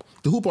 Okay.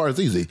 The who part is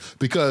easy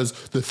because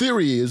the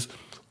theory is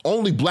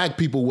only black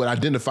people would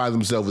identify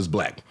themselves as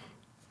black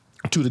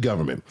to the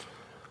government.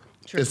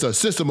 True. It's a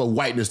system of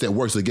whiteness that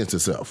works against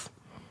itself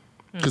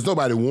because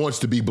nobody wants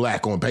to be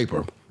black on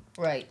paper.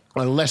 Right.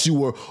 Unless you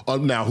were,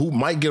 now who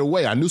might get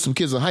away? I knew some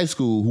kids in high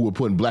school who were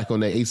putting black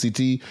on their ACT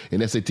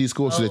and SAT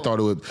scores, so they thought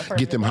it would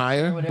get them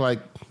higher.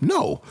 Like,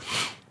 no,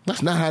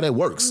 that's not how that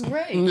works.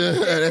 Right.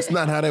 That's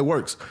not how that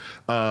works.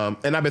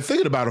 And I've been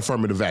thinking about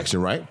affirmative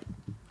action, right?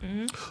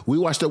 We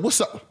watched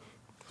what's up?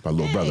 My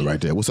little brother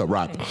right there. What's up,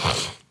 Rob?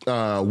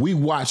 We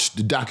watched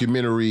the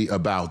documentary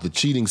about the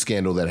cheating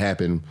scandal that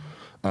happened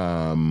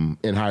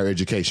in higher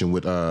education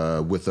with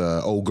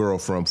old girl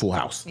from Full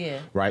House. Yeah.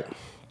 Right?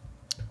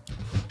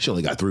 She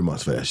only got 3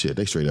 months for that shit.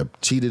 They straight up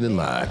cheated and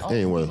lied.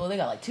 Anyway. People, they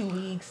got like 2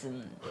 weeks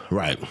and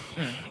right.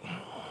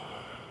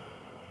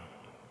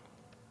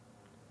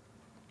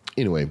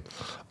 Anyway,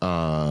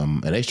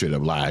 and they straight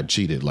up lied,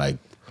 cheated. Like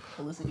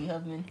Felicity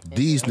Huffman.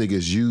 These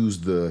niggas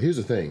use here's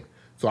the thing.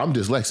 So I'm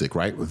dyslexic,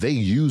 right? They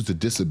use the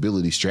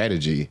disability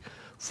strategy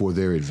for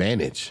their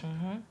advantage.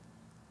 Mm-hmm.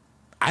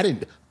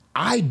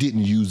 I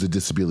didn't use the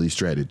disability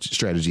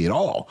strategy at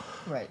all.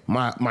 Right.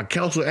 My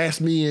counselor asked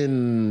me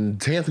in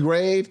 10th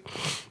grade,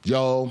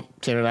 yo,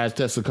 standardized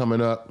tests are coming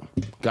up.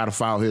 Got a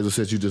file here that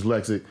says you're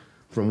dyslexic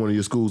from one of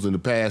your schools in the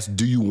past.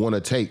 Do you want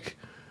to take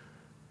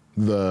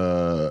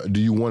the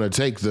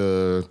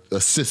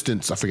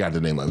assistance? I forgot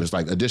the name of it. It's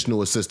like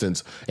additional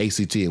assistance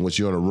ACT, in which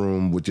you're in a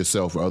room with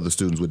yourself or other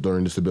students with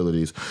learning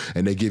disabilities,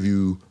 and they give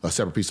you a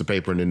separate piece of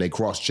paper, and then they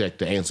cross-check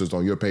the answers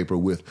on your paper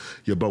with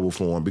your bubble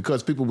form.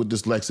 Because people with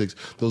dyslexics,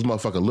 those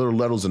motherfucking little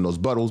letters and those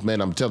buttles,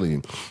 man, I'm telling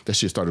you, that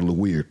shit started to look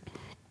weird.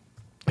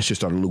 That shit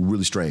started to look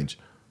really strange.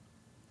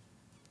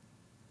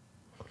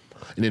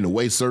 And then the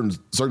way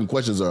certain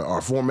questions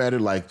are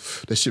formatted, like,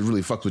 that shit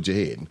really fucks with your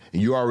head.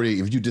 And you already,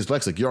 if you're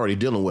dyslexic, you're already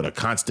dealing with a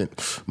constant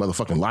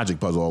motherfucking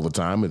logic puzzle all the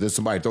time. If then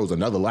somebody throws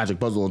another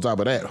logic puzzle on top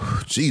of that,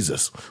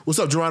 Jesus. What's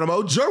up,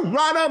 Geronimo?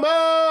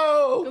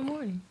 Geronimo! Good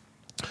morning.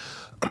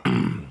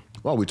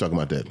 Why are we talking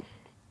about that?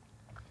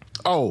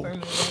 Oh,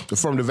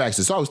 affirmative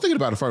action. So I was thinking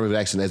about affirmative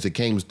action as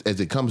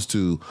it comes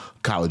to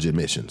college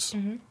admissions.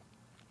 Mm-hmm.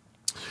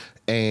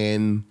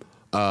 And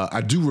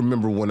I do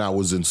remember when I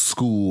was in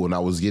school and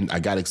I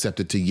got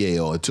accepted to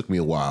Yale. It took me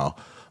a while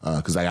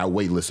because I got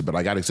waitlisted, but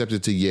I got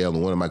accepted to Yale,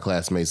 and one of my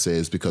classmates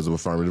says because of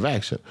affirmative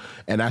action.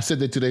 And I said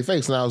that to their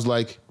face, and I was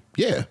like,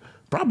 yeah,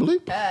 probably.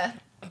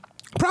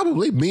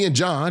 Probably. Me and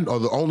John are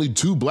the only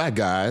two black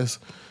guys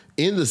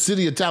in the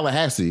city of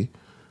Tallahassee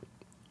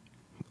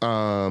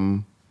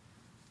who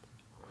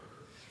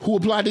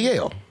applied to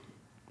Yale.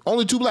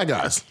 Only two black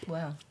guys.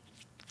 Wow.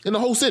 In the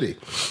whole city.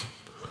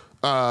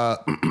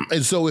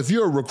 And so if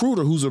you're a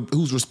recruiter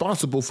who's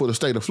responsible for the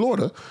state of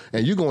Florida,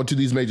 and you're going to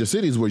these major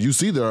cities where you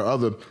see there are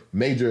other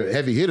major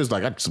heavy hitters,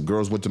 like some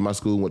girls went to my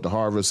school, went to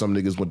Harvard, some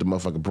niggas went to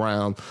motherfucking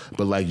Brown,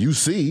 but like you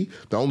see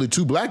the only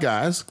two black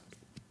guys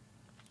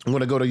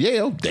when I go to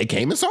Yale, they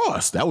came and saw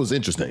us. That was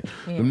interesting.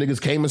 Yeah. Them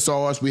niggas came and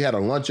saw us. We had a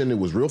luncheon. It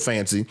was real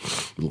fancy.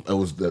 It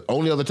was the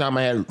only other time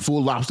I had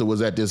full lobster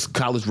was at this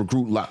college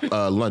recruit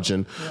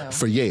luncheon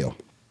for Yale.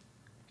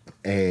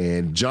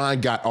 And John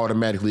got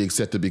automatically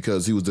accepted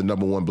because he was the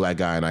number one black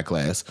guy in our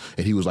class,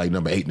 and he was like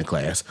number 8 in the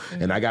class.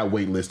 Mm-hmm. And I got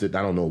waitlisted.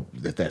 I don't know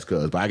if that's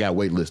cuz, but I got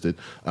waitlisted.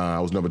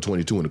 I was number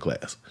 22 in the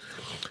class.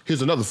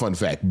 Here's another fun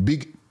fact.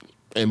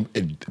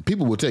 And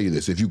people will tell you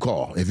this if you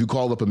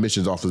call up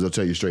admissions officers, they'll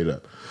tell you straight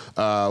up.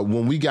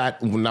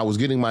 When I was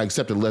getting my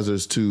accepted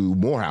letters to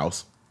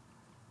Morehouse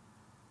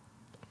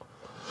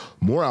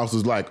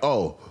was like,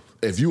 oh,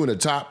 if you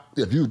top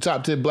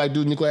 10 black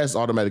dude in your class,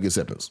 automatic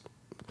acceptance.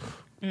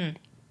 Mm.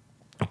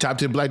 Top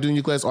 10 black dude in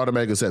your class,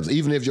 automatic acceptance.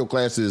 Even if your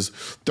class is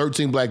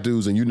 13 black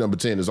dudes and you number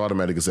 10, is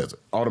automatic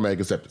acceptance. Automatic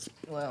acceptance.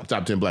 Wow.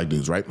 Top 10 black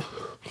dudes, right?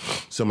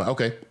 So I'm like,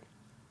 okay.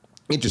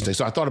 Interesting.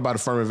 So I thought about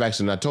affirmative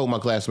action, and I told my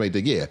classmate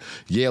that,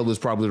 Yale was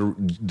probably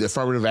the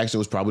affirmative action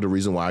was probably the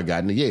reason why I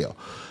got into Yale.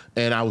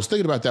 And I was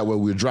thinking about that while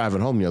we were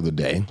driving home the other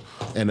day.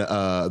 And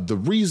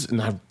the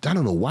reason, I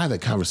don't know why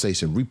that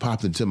conversation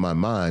repopped into my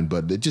mind,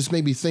 but it just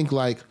made me think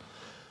like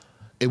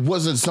it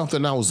wasn't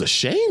something I was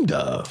ashamed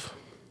of.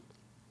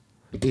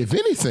 If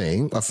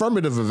anything,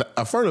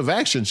 affirmative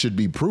action should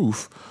be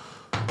proof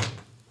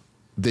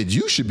that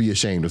you should be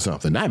ashamed of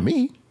something, not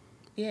me.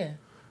 Yeah.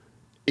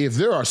 If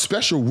there are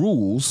special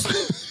rules,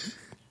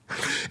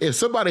 if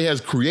somebody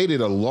has created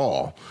a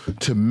law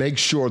to make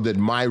sure that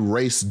my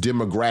race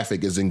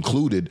demographic is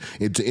included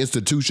into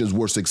institutions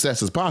where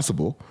success is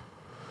possible,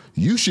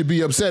 you should be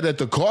upset at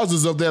the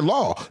causes of that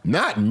law,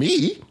 not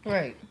me.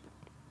 Right.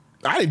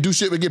 I didn't do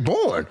shit but get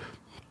born.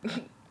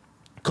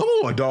 Come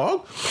on,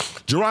 dog.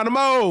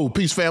 Geronimo,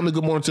 peace, family.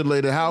 Good morning to the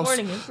lady of the house.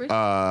 Good morning,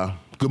 Empress.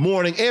 Good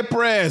morning,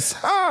 Empress.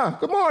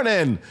 Good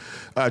morning.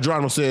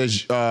 Geronimo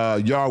says,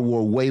 y'all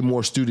were way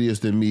more studious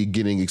than me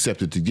getting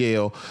accepted to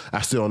Yale.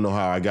 I still don't know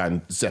how I got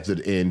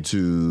accepted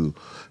into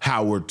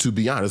Howard, to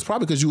be honest.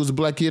 Probably because you was a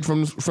black kid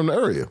from the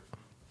area.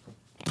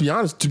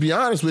 To be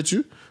honest with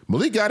you,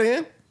 Malik got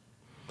in.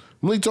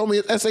 Malik told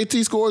me his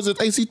SAT scores,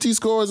 his ACT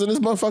scores, and his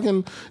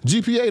motherfucking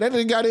GPA. That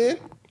nigga got in.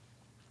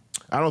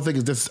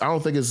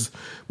 Malik's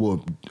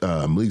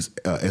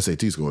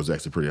SAT score is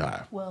actually pretty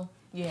high. Well,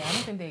 yeah, I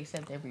don't think they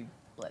accept every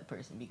black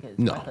person because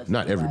not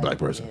every black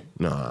person.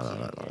 No,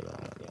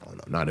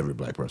 not every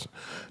black person.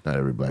 Not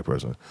every black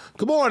person.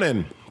 Good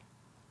morning.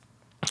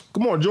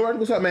 Good morning, Jordan.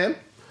 What's up, man?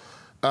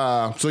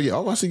 I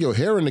see your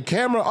hair in the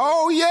camera.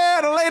 Oh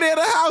yeah, the lady of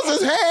the house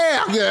is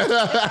hair.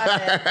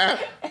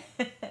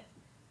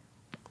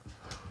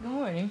 Good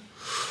morning.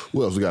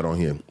 What else we got on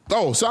here?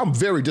 Oh, so I'm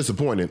very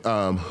disappointed.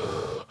 I'm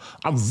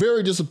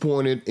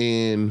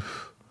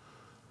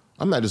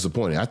not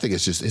disappointed. I think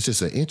it's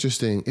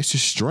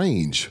just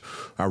strange.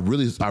 I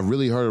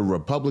really heard a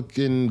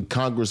Republican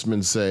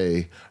congressman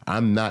say,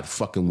 I'm not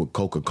fucking with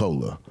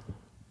Coca-Cola.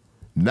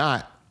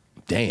 Not,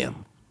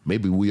 damn,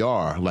 maybe we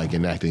are like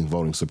enacting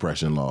voting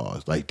suppression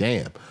laws. Like,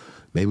 damn,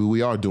 maybe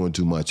we are doing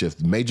too much.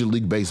 If Major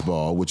League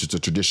Baseball, which is a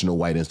traditional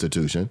white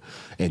institution,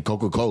 and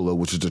Coca-Cola,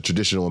 which is a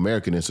traditional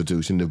American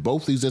institution, if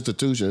both these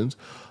institutions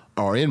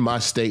are in my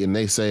state and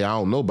they say, I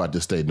don't know about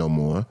this state no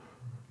more,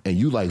 and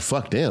you like,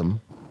 fuck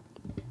them,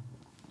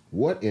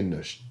 what in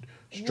the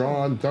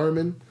Strom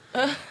Thurmond?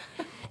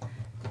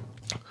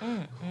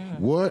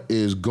 What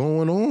is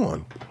going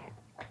on?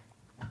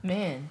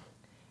 Man,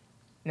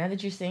 now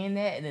that you're saying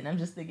that, and then I'm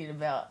just thinking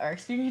about our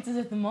experiences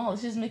at the mall,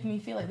 it's just making me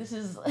feel like this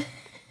is...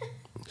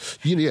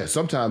 Yeah,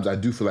 sometimes I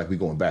do feel like we're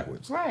going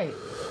backwards. Right.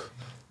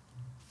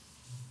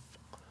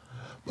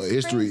 But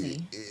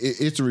history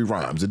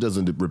rhymes. It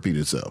doesn't repeat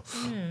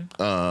itself.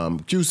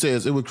 Q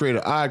says it would create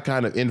an odd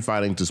kind of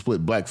infighting to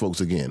split black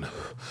folks again.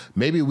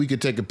 Maybe we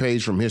could take a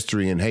page from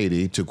history in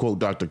Haiti to quote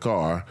Dr.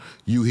 Carr,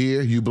 you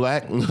here, you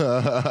black?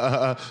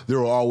 There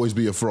will always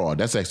be a fraud.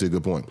 That's actually a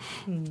good point.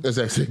 That's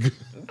actually good.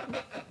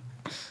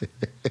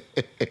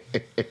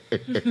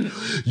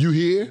 You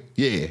here?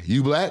 Yeah.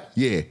 You black?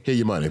 Yeah. Here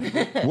your money.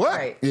 What?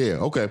 Right. Yeah.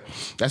 Okay.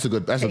 That's a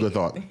good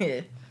thought.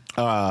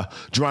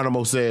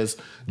 Geronimo says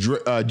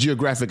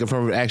geographic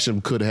affirmative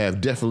action could have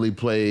definitely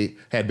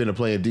been a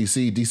play in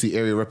DC. DC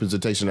area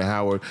representation of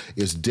Howard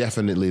is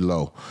definitely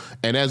low.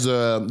 And as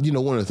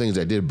one of the things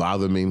that did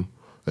bother me,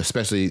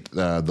 especially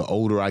the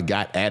older I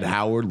got at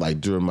Howard,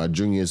 like during my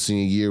junior and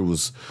senior year,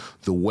 was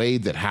the way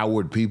that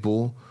Howard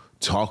people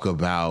talk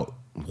about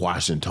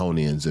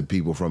Washingtonians and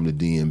people from the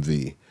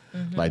DMV.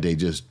 Like they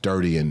just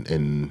dirty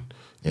and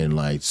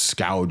like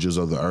scourgers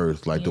of the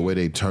earth. Like the way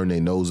they turn their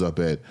nose up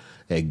at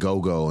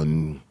go-go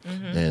and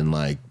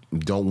like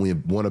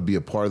don't want to be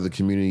a part of the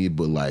community,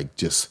 but like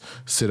just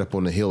sit up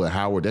on the hill at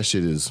Howard. That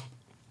shit is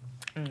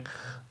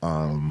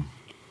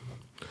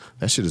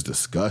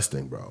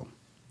disgusting, bro.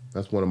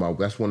 That's one of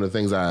the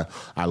things I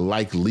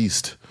like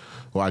least,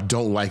 or I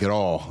don't like at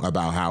all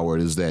about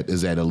Howard is that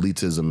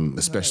elitism,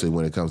 especially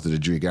when it comes to the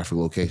geographic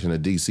location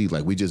of DC.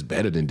 Like we just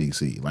better than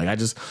DC. Like I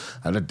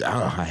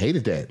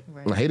hated that.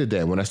 Right. I hated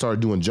that when I started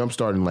doing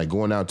Jumpstart and like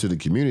going out to the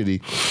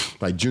community,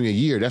 like junior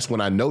year. That's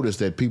when I noticed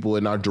that people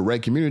in our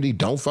direct community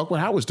don't fuck with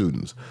Howard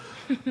students.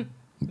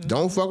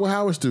 Don't fuck with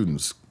Howard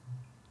students.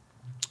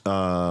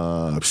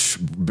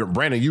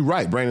 Brandon, you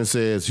right. Brandon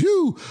says,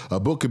 a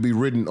book could be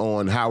written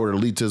on Howard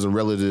elitism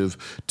relative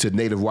to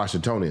native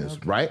Washingtonians,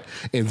 okay. Right?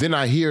 And then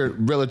I hear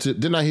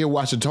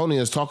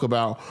Washingtonians talk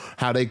about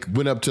how they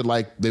went up to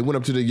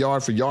the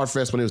yard for Yard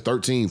Fest when it was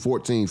 13,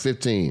 14,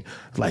 15.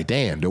 Like,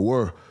 damn, there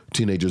were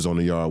teenagers on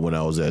the yard when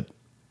I was at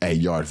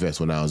Yard Fest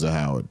when I was at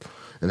Howard.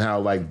 And how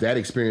like that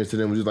experience to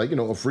them was just like,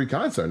 a free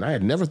concert. And I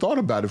had never thought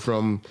about it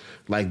from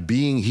like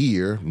being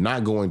here,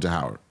 not going to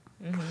Howard.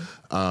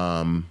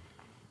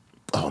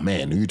 Oh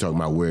man, you're talking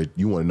about where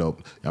you want to know.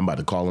 I'm about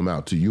to call him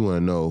out too. You want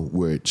to know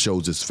where it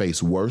shows its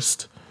face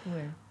worst?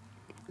 Where?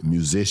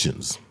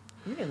 Musicians.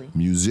 Really?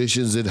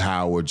 Musicians at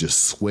Howard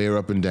just swear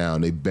up and down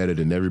they better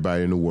than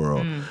everybody in the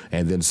world.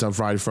 And then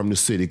somebody from the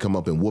city come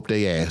up and whoop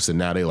their ass, and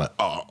now they like,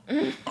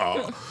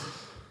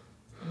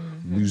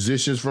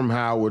 Musicians from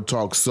Howard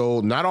talk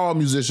not all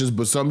musicians,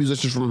 but some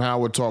musicians from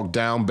Howard talk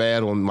down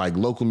bad on like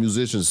local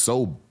musicians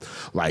so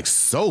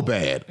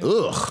bad.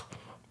 Ugh.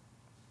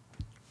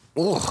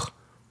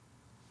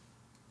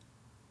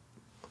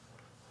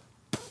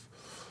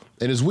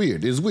 And it's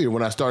weird. It's weird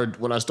when I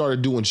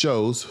started doing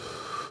shows.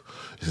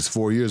 It's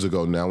 4 years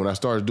ago now. When I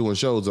started doing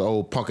shows, the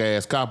old punk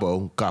ass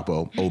Capo,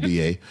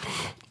 OBA,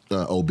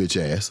 old bitch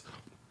ass.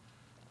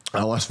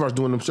 I was first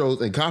doing them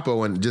shows in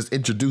Capo and just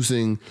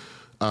introducing,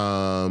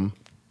 being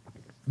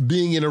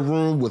in a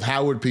room with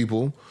Howard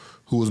people,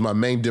 who was my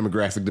main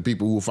demographic, the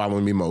people who were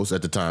following me most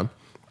at the time,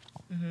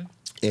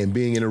 and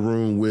being in a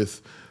room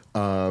with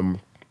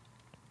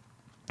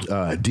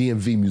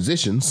DMV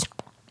musicians.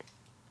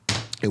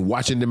 And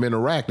watching them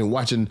interact and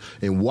watching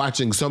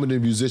some of the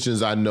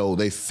musicians I know,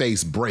 they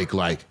face break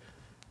like,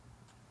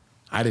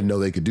 I didn't know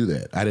they could do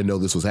that. I didn't know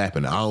this was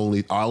happening. I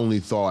only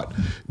thought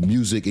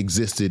music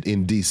existed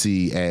in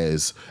DC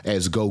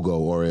as go-go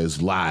or as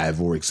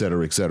live or et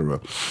cetera,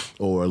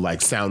 or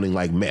like sounding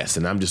like mess.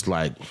 And I'm just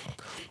like,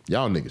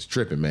 y'all niggas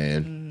tripping,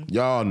 man.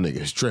 Y'all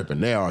niggas tripping.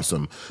 There are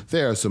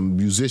some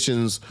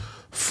musicians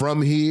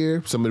from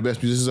here, some of the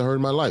best musicians I heard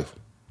in my life.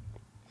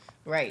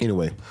 Right.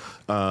 Anyway,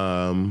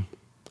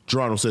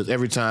 Geronimo says,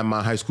 every time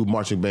my high school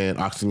marching band,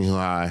 Oxon Hill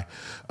High,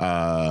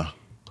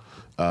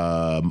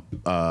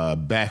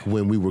 back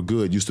when we were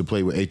good, used to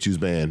play with HU's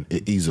band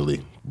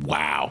easily.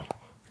 Wow.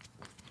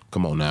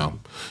 Come on now.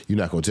 You're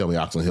not going to tell me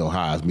Oxon Hill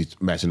High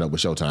is matching up with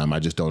Showtime. I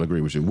just don't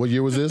agree with you. What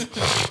year was this?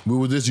 When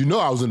was this? You know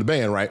I was in the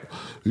band, right?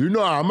 You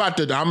know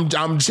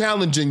I'm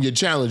challenging your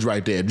challenge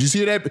right there. Did you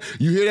see that?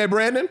 You hear that,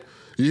 Brandon?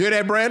 You hear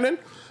that, Brandon?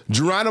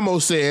 Geronimo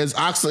says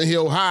Oxon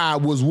Hill High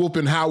was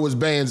whooping Howard's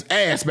band's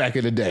ass back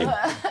in the day.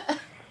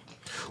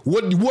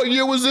 What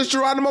year was this,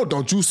 Geronimo?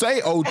 Don't you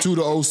say 02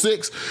 to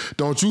 06.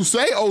 Don't you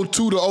say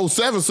 02 to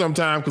 07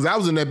 sometime, because I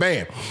was in that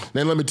band.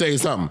 Then let me tell you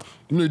something.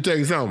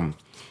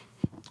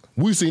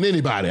 We seen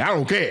anybody. I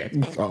don't care.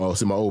 Uh-oh,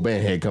 see my old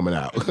band head coming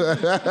out.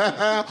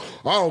 I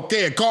don't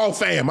care. Call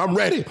fam. I'm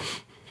ready.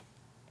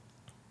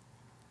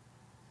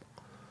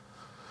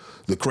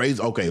 The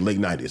crazy, okay, late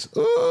 90s.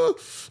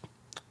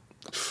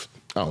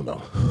 I don't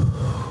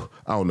know.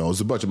 I don't know. It's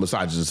a bunch of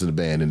misogynists in the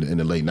band in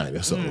the late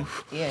 90s. So,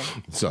 Yeah.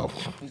 so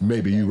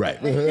maybe you're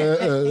right.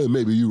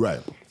 Maybe you're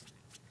right.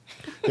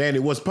 Danny,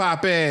 what's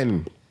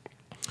poppin'?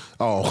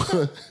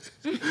 Oh,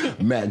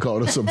 Matt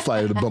called us some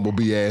Flight of the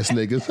Bumblebee ass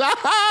niggas.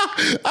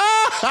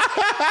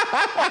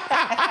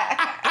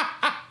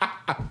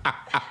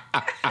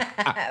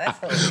 That's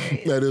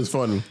hilarious. That is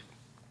funny.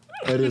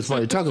 That is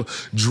funny. Talk about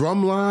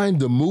Drumline,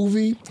 the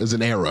movie, is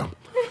an era.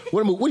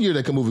 What year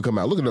did that movie come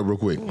out? Look it up real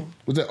quick.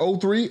 Was that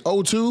 03,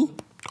 02?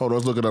 Hold on,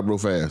 let's look it up real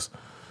fast.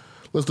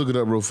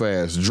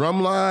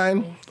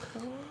 Drumline.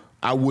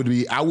 I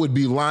would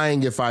be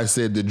lying if I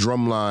said that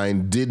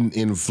Drumline didn't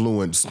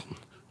influence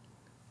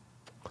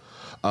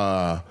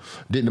my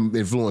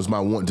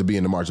wanting to be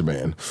in the marching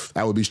band.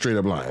 I would be straight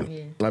up lying.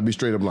 Yeah. I'd be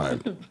straight up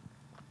lying.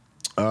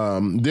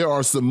 There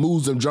are some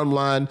moves in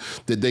Drumline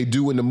that they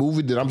do in the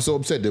movie that I'm so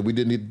upset that we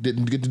didn't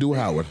get to do with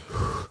Howard.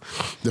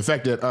 The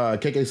fact that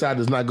KK Side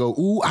does not go,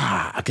 ooh,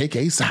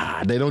 KK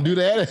Side. They don't do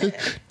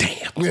that.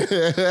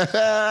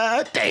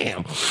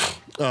 Damn.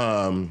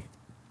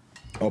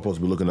 I'm supposed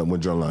to be looking up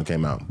when Drumline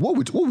came out. What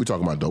we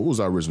talking about, though? What was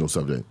our original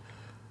subject?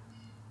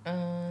 We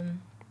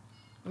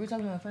were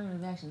talking about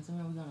affirmative action.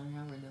 Somehow we got on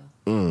Howard,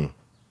 though.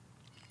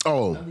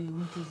 Oh.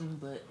 Elitism,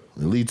 but...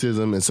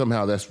 Elitism, and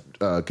somehow that's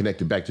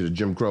connected back to the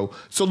Jim Crow.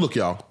 So look,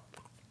 y'all.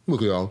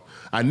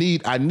 I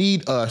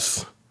need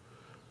us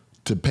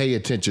to pay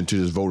attention to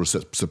this voter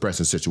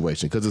suppression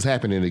situation because it's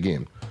happening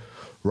again,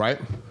 right?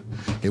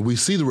 And we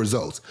see the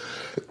results.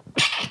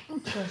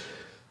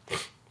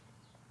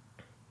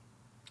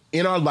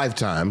 In our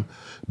lifetime,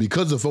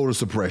 because of voter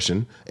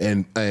suppression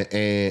and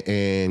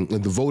the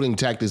voting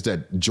tactics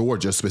that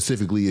Georgia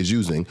specifically is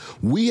using,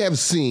 we have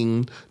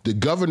seen the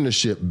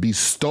governorship be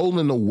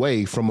stolen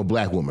away from a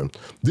black woman.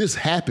 This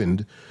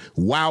happened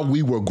while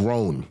we were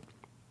grown.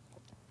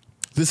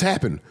 This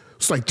happened.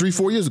 It's like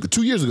 3-4 years ago,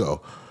 2 years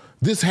ago.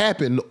 This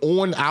happened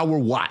on our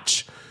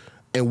watch,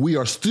 and we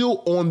are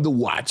still on the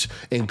watch.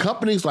 And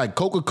companies like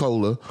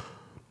Coca-Cola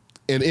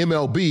and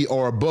MLB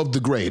are above the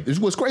grade.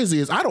 What's crazy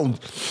is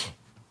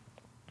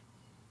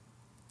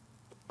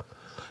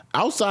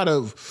outside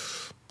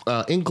of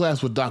In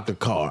Class with Dr.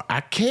 Carr,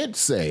 I can't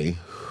say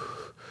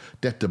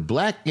that the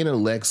black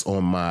intellects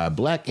on my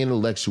black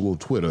intellectual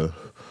Twitter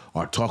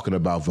are talking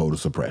about voter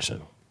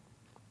suppression.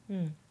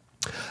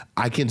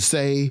 I can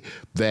say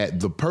that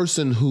the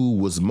person who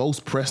was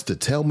most pressed to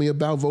tell me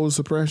about voter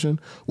suppression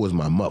was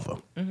my mother.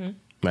 Mm-hmm.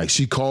 Like,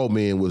 she called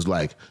me and was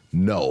like,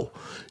 no,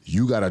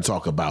 you got to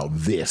talk about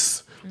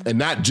this. Mm-hmm. And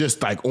not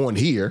just like on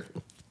here,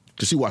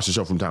 because she watched the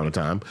show from time to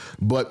time,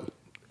 but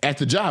at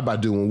the job I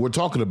do when we're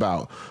talking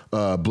about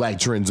black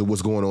trends and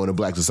what's going on in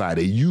black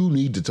society, you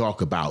need to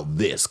talk about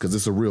this because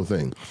it's a real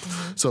thing.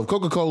 Mm-hmm. So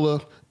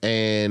Coca-Cola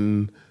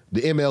and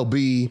the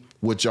MLB,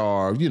 which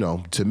are,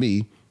 to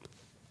me,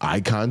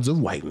 icons of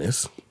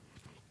whiteness,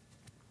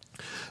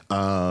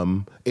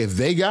 if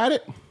they got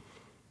it,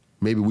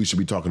 maybe we should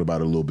be talking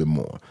about it a little bit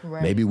more.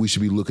 Right. Maybe we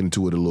should be looking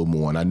into it a little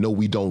more. And I know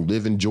we don't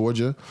live in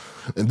Georgia.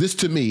 And this,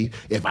 to me,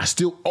 if I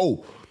still...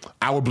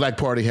 our Black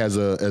Party has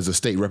a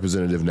state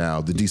representative now,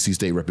 the D.C.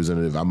 state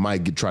representative. I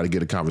might try to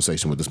get a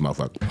conversation with this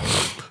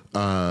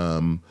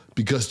motherfucker.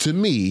 Because to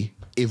me,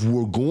 if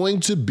we're going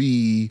to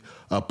be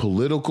a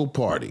political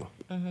party,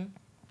 mm-hmm.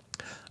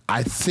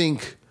 I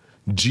think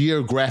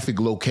geographic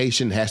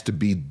location has to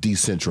be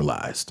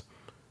decentralized.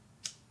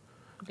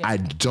 Okay. I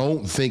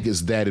don't think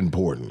it's that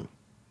important.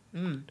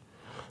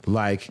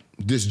 Like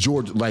this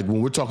Georgia, like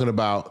when we're talking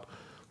about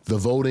the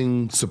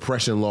voting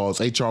suppression laws,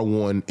 H.R.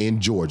 1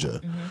 in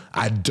Georgia, mm-hmm.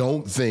 I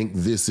don't think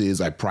this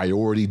is a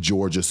priority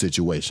Georgia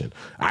situation.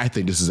 I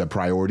think this is a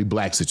priority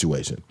black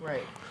situation.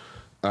 Right.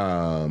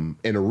 And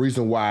the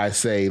reason why I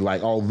say,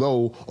 like,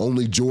 although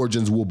only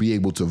Georgians will be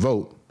able to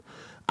vote,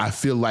 I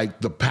feel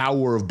like the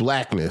power of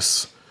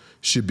blackness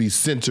should be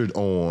centered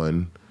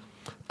on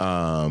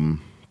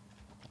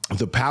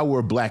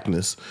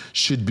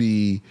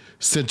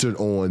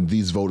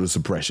these voter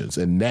suppressions.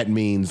 And that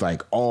means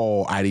like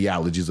all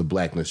ideologies of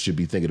blackness should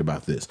be thinking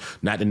about this.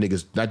 Not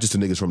just the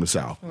niggas from the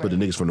South, right. But the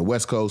niggas from the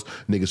West Coast,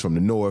 niggas from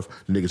the North,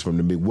 the niggas from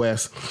the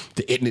Midwest,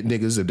 the ethnic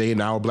niggas, if they in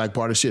our Black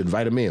Party shit,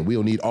 invite them in. We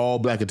don't need all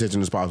black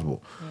attention as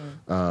possible.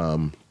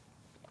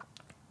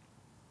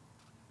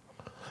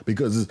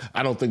 Because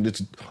I don't think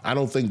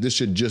this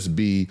should just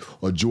be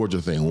a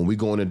Georgia thing. When we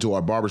going into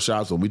our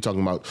barbershops, when we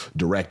talking about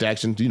direct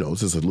action,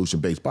 it's a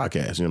solution-based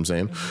podcast, you know what I'm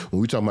saying? Mm-hmm.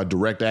 When we talking about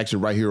direct action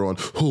right here on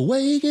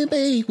Awake and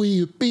Bake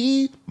We'll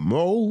Be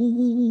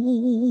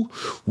More,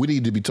 we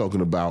need to be talking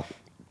about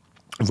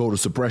voter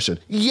suppression.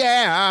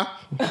 Yeah!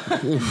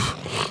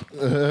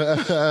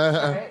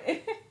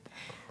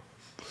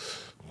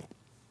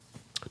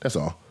 That's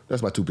all.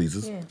 That's my 2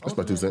 pieces. Yeah, that's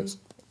my 2 cents.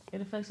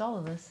 It affects all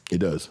of us. It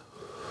does.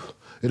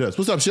 It does.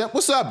 What's up, Shep?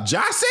 What's up,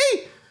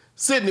 Jossie?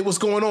 Sydney, what's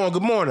going on?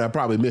 Good morning. I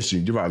probably missed you.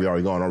 You're probably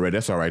already gone already.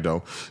 That's all right,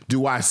 though.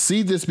 Do I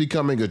see this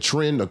becoming a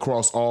trend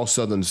across all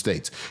southern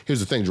states? Here's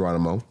the thing,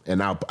 Geronimo,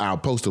 and I'll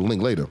post a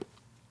link later.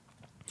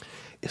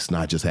 It's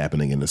not just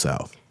happening in the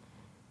South.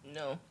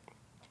 No.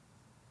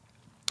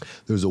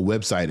 There's a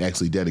website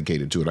actually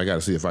dedicated to it. I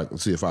got to see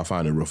if I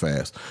find it real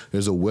fast.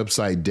 There's a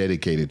website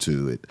dedicated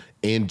to it.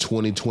 In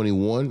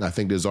 2021, I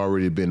think there's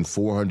already been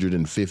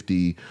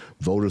 450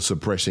 voter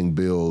suppression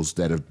bills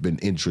that have been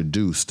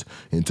introduced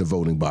into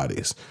voting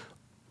bodies,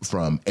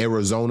 from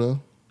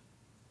Arizona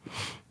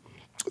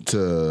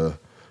to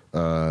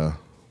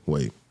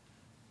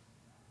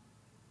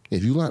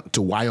if you like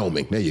to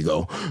Wyoming, there you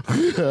go.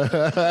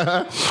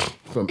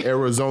 From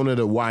Arizona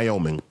to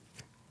Wyoming.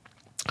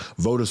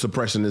 Voter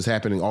suppression is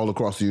happening all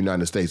across the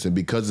United States, and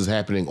because it's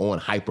happening on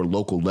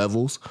hyper-local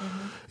levels,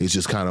 it's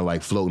just kind of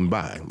like floating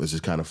by. It's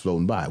just kind of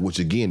floating by, which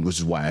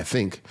is why I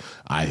think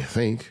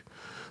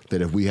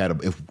that if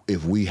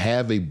we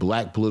have a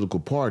black political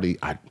party,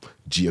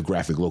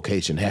 geographic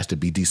location has to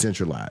be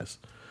decentralized,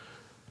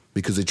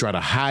 because they try to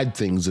hide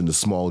things in the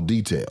small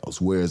details.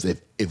 Whereas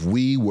if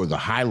we were the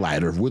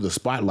highlighter, if we're the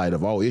spotlight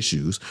of all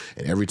issues,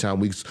 and every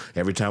time we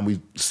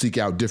seek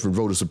out different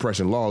voter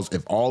suppression laws,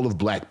 if all of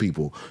black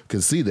people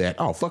can see that,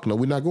 oh, fuck no,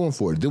 we're not going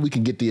for it, then we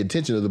can get the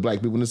attention of the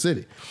black people in the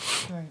city.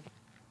 Right.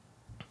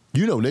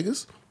 You know,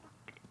 niggas.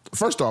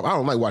 First off, I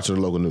don't like watching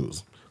the local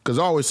news, because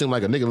it always seems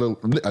like a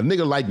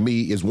nigga like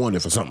me is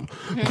wanted for something.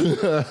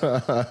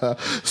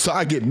 So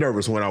I get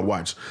nervous when I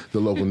watch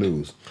the local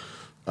news.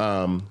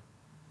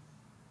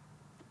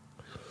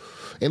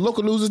 And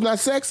local news is not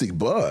sexy,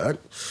 but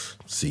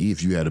see,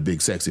 if you had a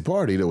big sexy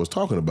party that was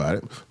talking about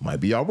it, might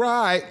be all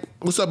right.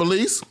 What's up,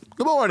 Elise?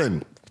 Good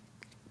morning.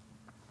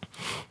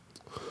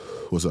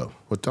 What's up?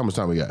 How much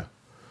time we got?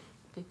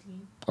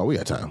 15. Oh, we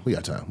got time.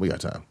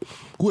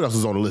 Who else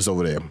is on the list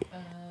over there? The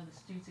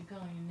streets are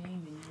calling your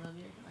name and you love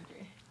your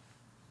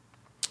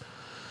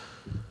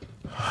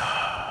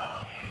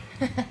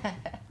country.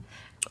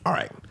 All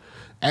right.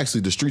 Actually,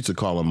 the streets are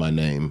calling my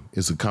name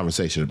is a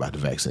conversation about the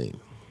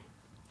vaccine.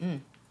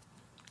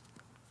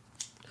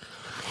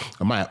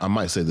 I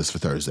might say this for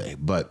Thursday,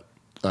 but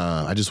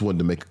I just wanted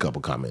to make a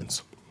couple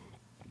comments.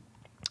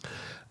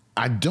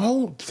 I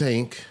don't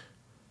think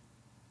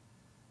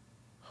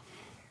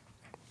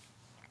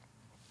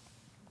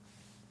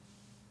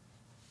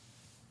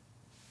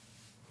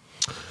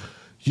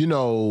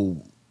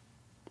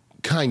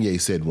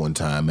Kanye said one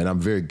time, and I'm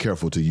very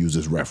careful to use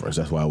this reference,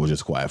 that's why I was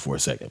just quiet for a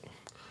second.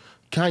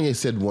 Kanye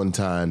said one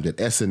time that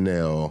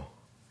SNL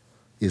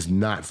is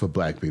not for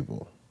black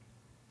people.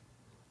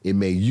 It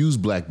may use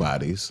black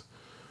bodies.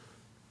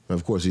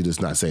 Of course, he does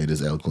not say it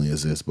as eloquently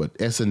as this, but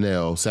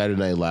SNL, Saturday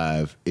Night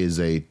Live, is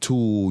a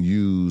tool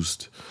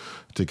used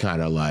to kind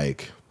of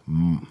like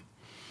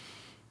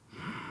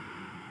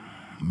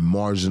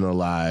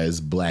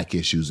marginalize black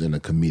issues in a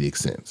comedic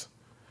sense.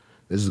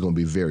 This is going to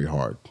be very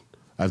hard.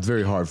 It's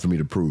very hard for me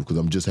to prove, because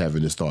I'm just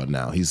having this thought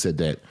now. He said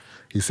that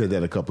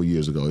a couple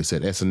years ago. He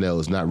said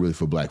SNL is not really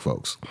for black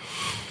folks.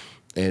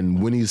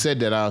 And when he said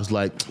that, I was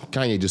like,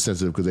 Kanye just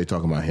sensitive because they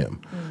talking about him.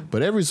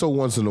 But every so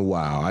once in a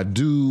while,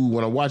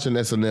 when I'm watching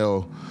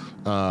SNL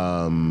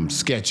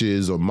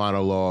sketches or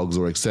monologues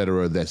or et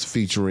cetera that's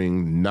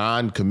featuring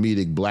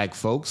non-comedic black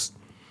folks,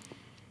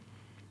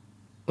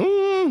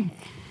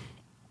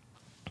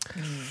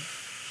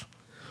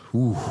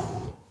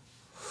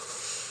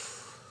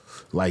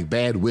 like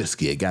bad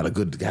whiskey, it got a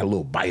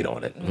little bite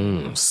on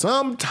it.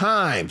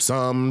 Sometimes.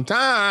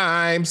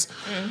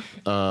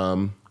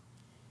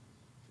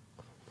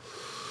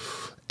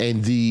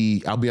 And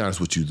I'll be honest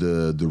with you,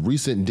 the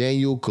recent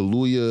Daniel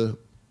Kaluuya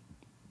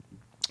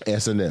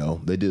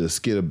SNL, they did a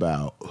skit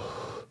about,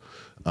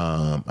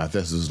 I guess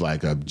this is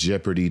like a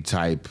Jeopardy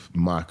type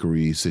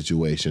mockery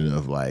situation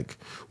of like,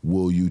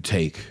 will you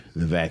take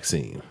the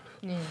vaccine?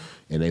 Yeah.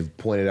 And they've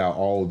pointed out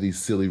all of these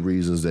silly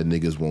reasons that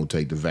niggas won't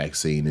take the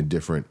vaccine in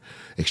different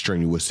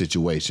extraneous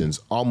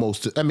situations.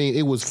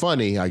 It was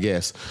funny, I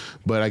guess,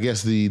 but I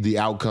guess the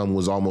outcome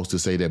was almost to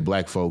say that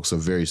black folks are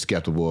very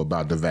skeptical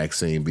about the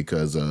vaccine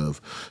because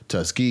of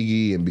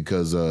Tuskegee and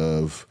because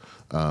of,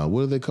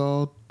 what are they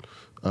called?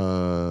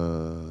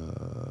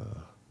 The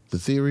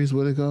theories,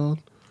 what are they called?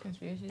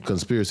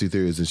 Conspiracy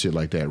theories and shit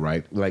like that,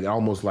 right? Like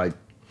almost like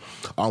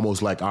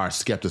our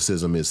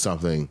skepticism is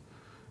something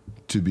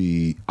to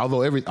be,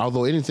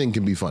 although anything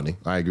can be funny,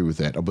 I agree with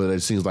that. But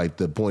it seems like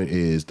the point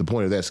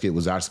of that skit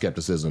was our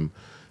skepticism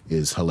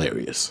is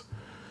hilarious.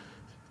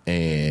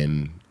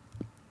 And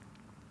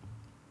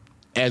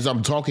as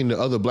I'm talking to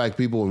other black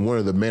people, and one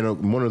of the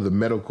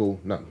medical,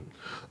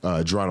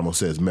 Geronimo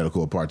says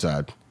medical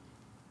apartheid.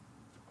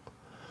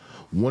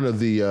 One of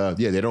the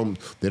they don't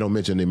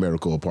mention the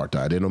medical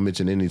apartheid. They don't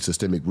mention any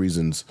systemic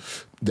reasons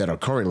that are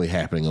currently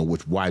happening on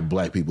why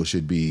black people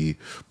should be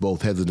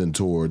both hesitant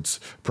towards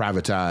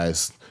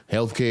privatized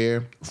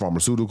healthcare,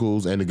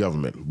 pharmaceuticals, and the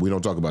government. We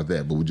don't talk about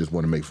that, but we just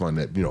want to make fun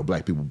that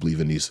black people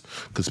believe in these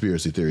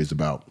conspiracy theories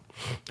about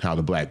how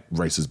the black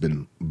race has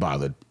been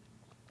bothered.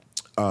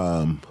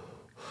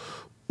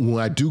 When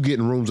I do get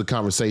in rooms of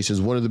conversations,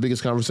 one of the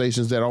biggest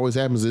conversations that always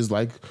happens is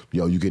like,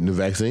 yo, you getting the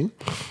vaccine?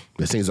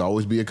 There seems to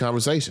always be a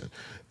conversation.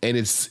 And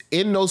it's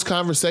in those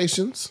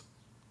conversations,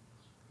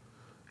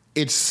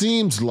 it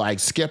seems like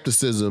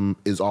skepticism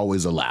is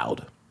always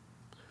allowed.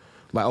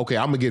 Like, okay,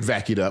 I'm gonna get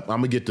vacuumed up. I'm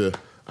gonna get the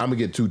I'm gonna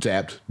get too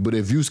tapped. But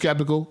if you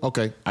skeptical,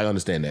 okay, I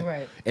understand that.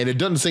 Right. And it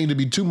doesn't seem to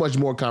be too much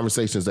more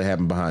conversations that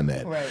happen behind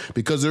that. Right.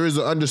 Because there is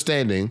an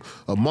understanding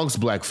amongst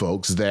black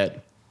folks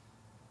that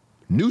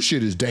new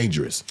shit is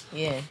dangerous.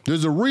 Yeah.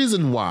 There's a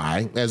reason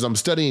why, as I'm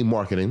studying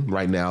marketing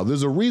right now,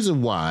 there's a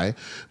reason why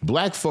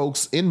black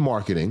folks in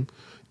marketing,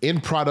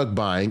 in product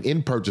buying,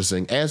 in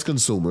purchasing, as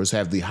consumers,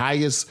 have the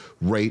highest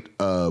rate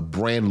of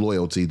brand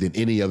loyalty than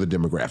any other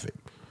demographic.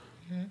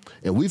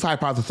 And we've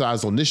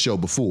hypothesized on this show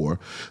before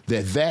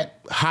that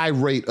high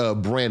rate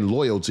of brand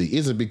loyalty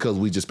isn't because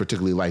we just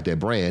particularly like that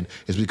brand.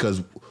 It's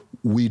because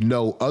we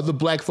know other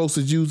black folks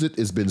that use it.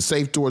 It's been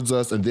safe towards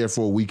us, and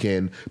therefore we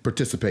can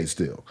participate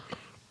still.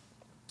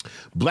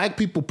 Black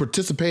people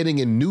participating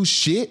in new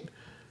shit.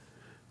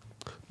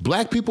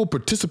 Black people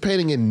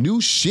participating in new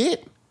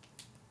shit.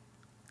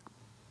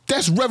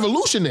 That's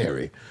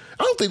revolutionary.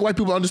 I don't think white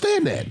people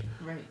understand that.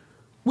 Right.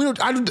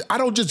 I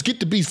don't just get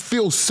to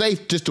feel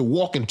safe just to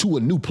walk into a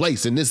new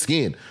place in this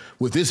skin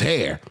with this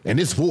hair and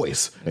this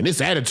voice and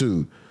this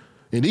attitude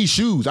and these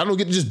shoes. I don't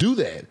get to just do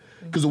that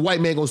because a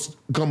white man goes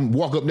come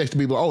walk up next to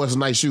me like, oh, that's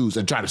nice shoes,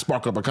 and try to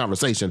spark up a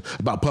conversation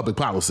about public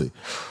policy.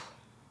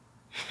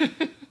 I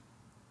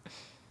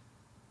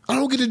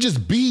don't get to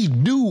just be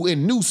new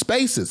in new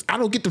spaces. I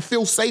don't get to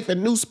feel safe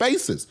in new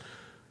spaces.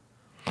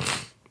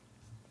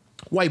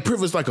 White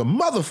privilege like a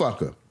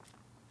motherfucker.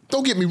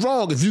 Don't get me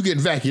wrong, if you get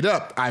vacuumed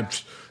up,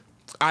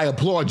 I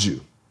applaud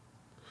you.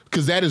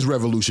 Because that is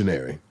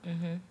revolutionary.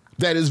 Mm-hmm.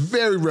 That is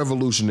very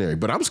revolutionary,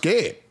 but I'm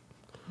scared.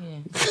 Yeah.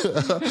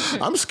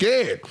 I'm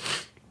scared.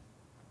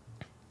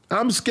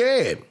 I'm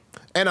scared.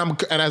 And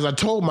as I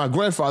told my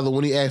grandfather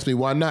when he asked me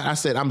why not, I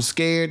said, I'm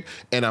scared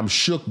and I'm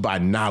shook by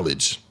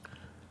knowledge.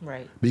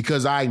 Right.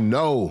 Because I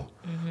know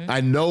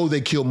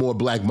they kill more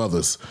black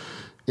mothers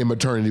in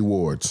maternity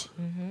wards.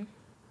 Mm-hmm.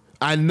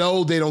 I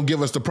know they don't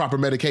give us the proper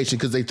medication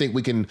because they think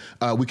we can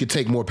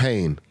take more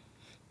pain.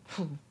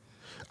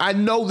 I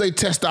know they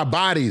test our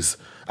bodies.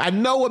 I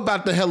know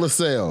about the HeLa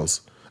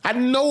cells. I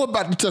know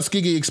about the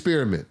Tuskegee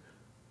experiment.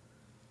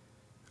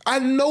 I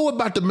know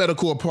about the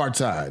medical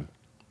apartheid.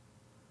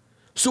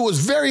 So it's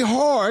very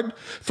hard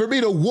for me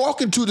to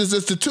walk into this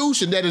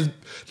institution that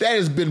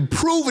has been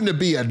proven to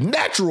be a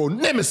natural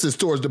nemesis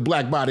towards the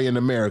black body in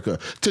America,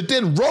 to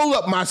then roll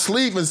up my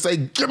sleeve and say,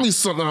 give me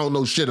something I don't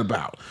know shit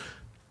about.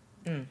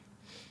 Mm.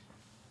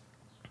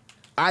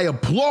 I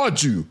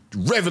applaud you,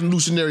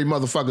 revolutionary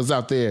motherfuckers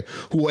out there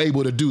who are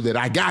able to do that.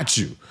 I got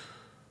you.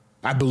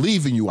 I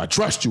believe in you. I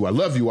trust you. I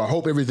love you. I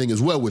hope everything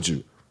is well with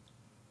you.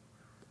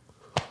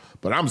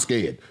 But I'm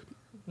scared.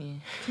 Yeah.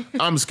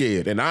 I'm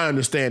scared, and I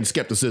understand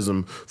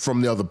skepticism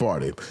from the other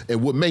party.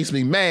 And what makes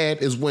me mad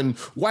is when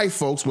white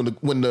folks,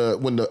 when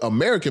the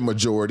American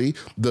majority,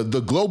 the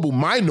global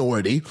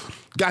minority,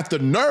 got the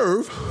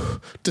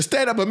nerve to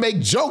stand up and make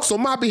jokes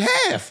on my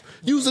behalf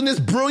using this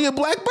brilliant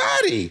black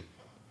body.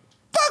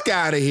 Fuck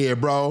out of here,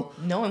 bro.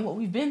 Knowing what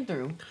we've been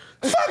through.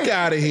 Fuck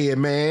out of here,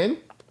 man.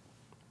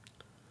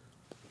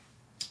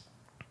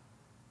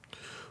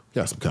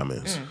 Got some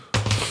comments.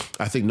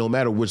 I think no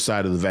matter which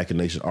side of the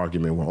vaccination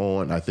argument we're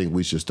on, I think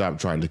we should stop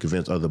trying to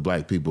convince other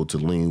black people to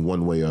lean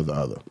one way or the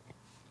other.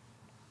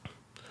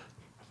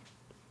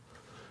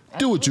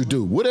 Do what you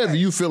do. Whatever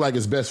you feel like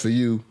is best for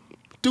you,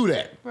 do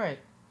that. Right.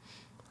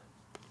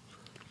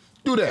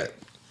 Do that.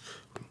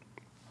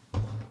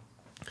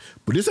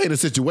 But this ain't a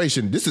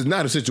situation. This is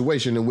not a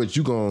situation in which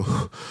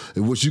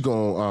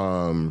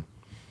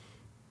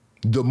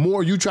the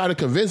more you try to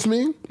convince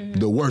me,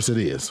 the worse it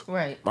is.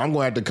 Right. I'm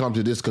going to have to come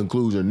to this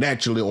conclusion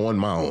naturally on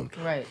my own.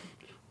 Right.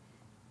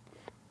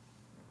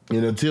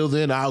 And until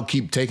then, I'll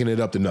keep taking it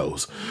up the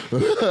nose.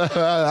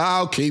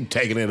 I'll keep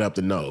taking it up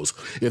the nose.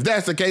 If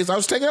that's the case, I'll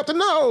just take it up the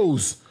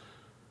nose.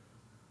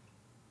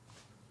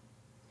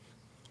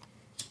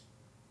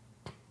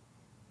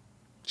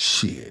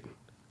 Shit.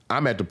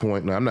 I'm at the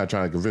point, now I'm not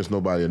trying to convince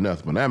nobody or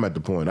nothing, but I'm at the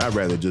point I'd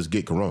rather just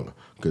get corona.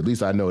 Because at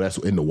least I know that's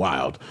in the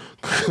wild.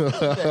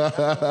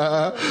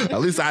 At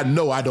least I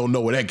know I don't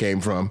know where that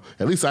came from.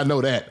 At least I know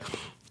that.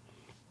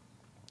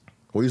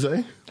 What do you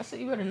say? I said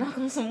you better knock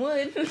on some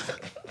wood. You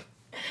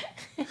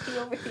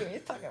over here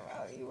is talking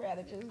about you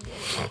rather just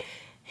get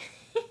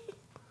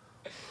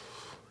it.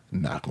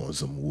 Knock on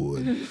some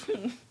wood.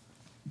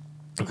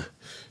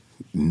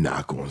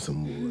 Knock on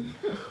some wood.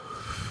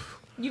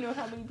 You know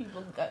how many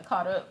people got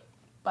caught up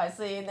by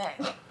saying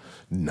that?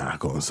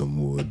 Knock on some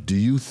wood. Do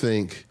you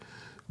think,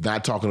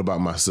 not talking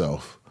about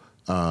myself,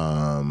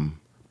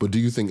 but do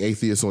you think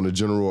atheists on the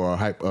general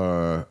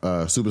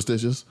are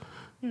superstitious?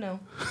 No.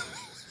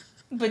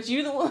 But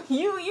you the one,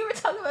 you were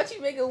talking about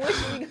you make a wish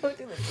when you go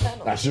through the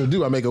tunnel. I sure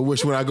do. I make a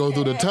wish when I go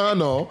through the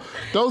tunnel.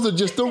 Those are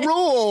just the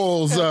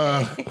rules.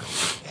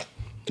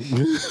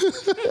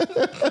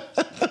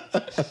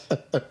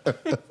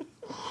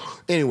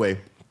 Anyway,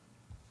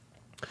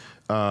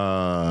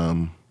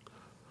 Brandon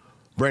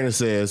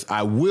says,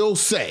 I will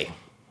say,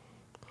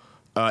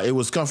 it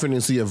was comforting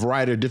to see a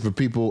variety of different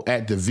people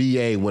at the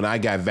VA when I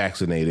got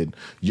vaccinated.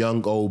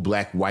 Young, old,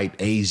 black, white,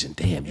 Asian.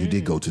 Damn, you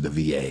did go to the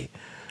VA.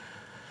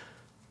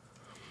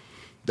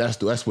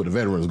 That's where the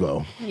veterans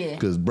go. Yeah.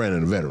 Because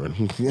Brandon a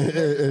veteran.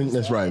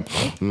 That's right.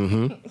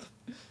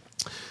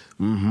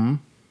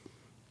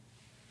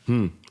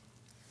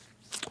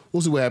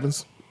 We'll see what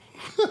happens.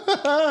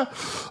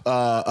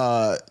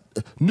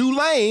 New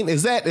Lane,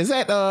 is that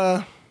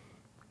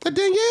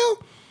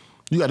Danielle?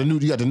 You got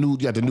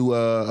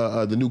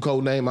the new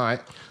code name? All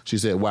right. She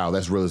said, wow,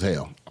 that's real as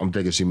hell. I'm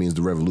thinking she means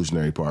the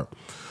revolutionary part.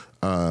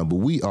 But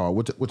we are,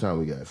 what time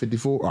we got?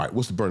 54? All right,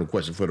 what's the burning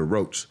question for the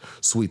roach?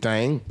 Sweet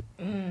thing.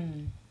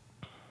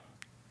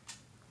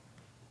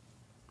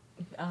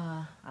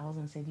 I was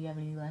going to say, do you have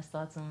any last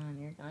thoughts on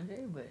Eric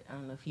Andre? But I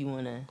don't know if you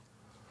want to.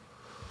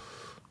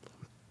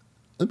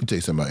 Let me tell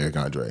you something about Eric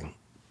Andre.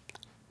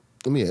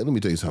 Let me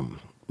tell you something.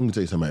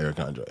 About Eric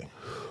Andre.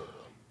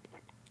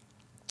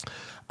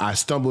 I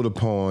stumbled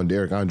upon the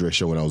Eric Andre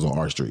show when I was on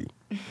R Street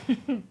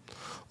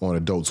on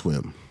Adult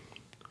Swim.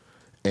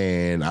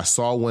 And I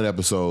saw one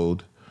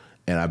episode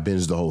and I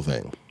binged the whole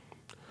thing.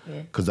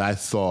 Because I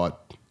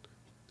thought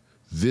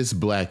this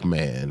black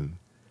man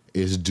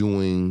is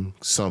doing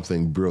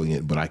something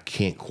brilliant, but I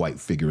can't quite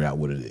figure out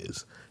what it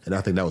is. And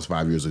I think that was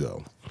 5 years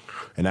ago.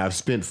 And I've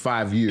spent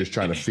 5 years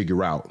trying to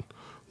figure out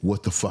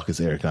what the fuck is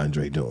Eric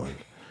Andre doing.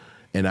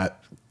 And I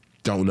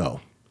don't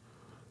know.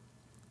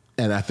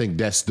 And I think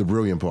that's the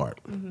brilliant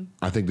part. Mm-hmm.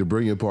 I think the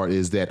brilliant part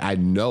is that I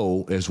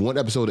know there's one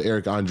episode of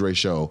Eric Andre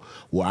show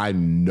where I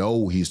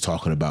know he's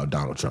talking about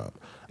Donald Trump.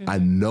 Mm-hmm. I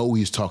know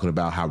he's talking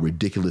about how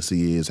ridiculous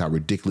he is, how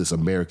ridiculous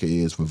America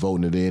is for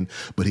voting it in,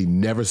 but he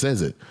never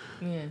says it.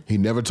 Yeah. He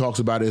never talks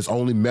about it. It's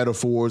only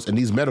metaphors, and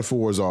these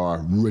metaphors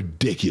are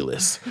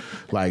ridiculous.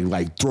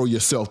 like throw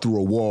yourself through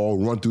a wall,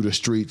 run through the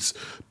streets,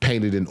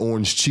 painted in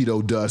orange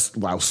Cheeto dust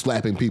while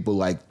slapping people,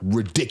 like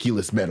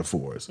ridiculous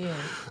metaphors. Yeah.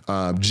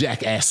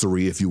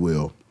 Jackassery, if you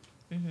will.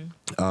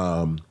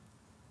 Mm-hmm.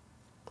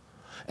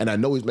 And I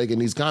know he's making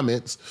these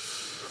comments,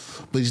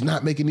 but he's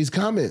not making these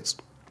comments.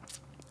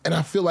 And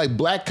I feel like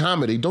black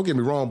comedy, don't get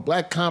me wrong,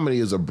 black comedy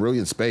is a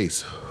brilliant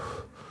space,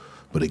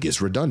 but it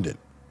gets redundant.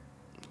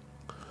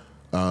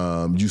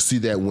 You see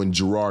that when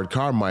Gerard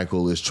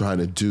Carmichael is trying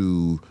to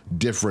do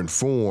different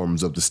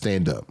forms of the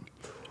stand-up,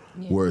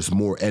 where it's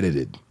more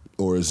edited,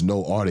 or it's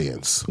no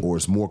audience, or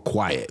it's more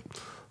quiet,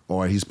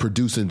 or he's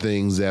producing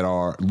things that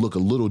look a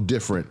little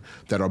different,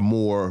 that are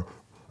more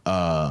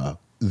the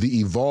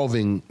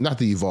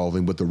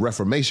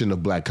reformation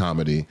of black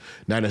comedy,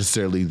 not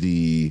necessarily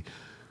the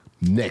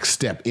next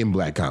step in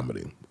black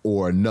comedy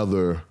or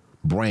another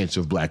branch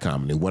of black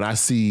comedy. When I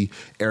see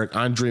Eric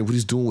Andre and what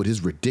he's doing with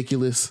his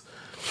ridiculous,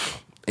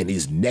 and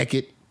he's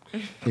naked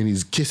and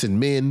he's kissing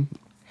men,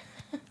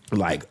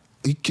 like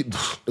in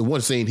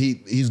one scene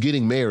he's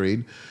getting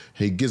married,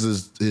 he gives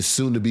his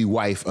soon-to-be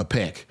wife a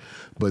peck,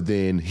 but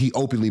then he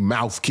openly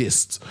mouth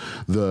kissed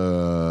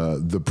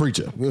the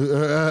preacher,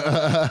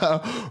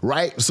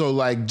 right? So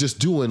like just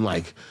doing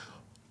like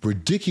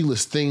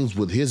ridiculous things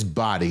with his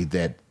body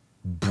that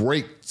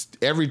breaks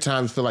every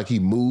time. I feel like he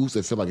moves,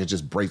 I feel like it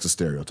just breaks a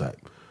stereotype.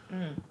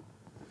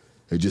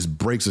 It just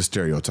breaks a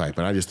stereotype,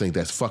 and I just think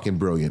that's fucking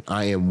brilliant.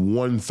 I am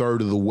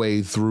 1/3 of the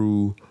way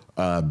through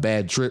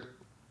Bad Trip.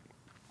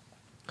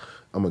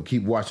 I'm gonna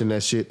keep watching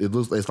that shit.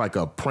 It's like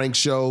a prank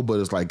show, but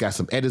it's like got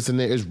some edits in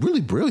there. It's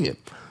really brilliant.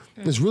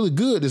 It's really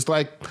good. It's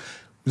like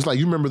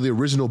you remember the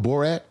original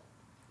Borat?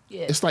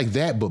 Yeah. It's like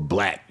that, but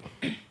black,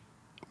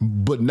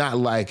 but not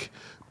like.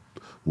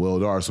 Well,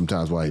 there are some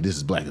times where this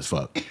is black as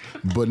fuck,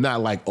 but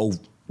not like, oh,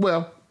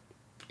 well,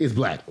 it's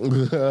black.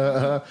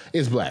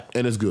 It's black,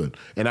 and it's good.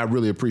 And I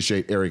really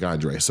appreciate Eric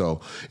Andre. So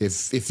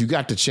if you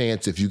got the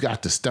chance, if you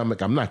got the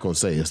stomach, I'm not going to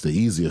say it's the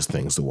easiest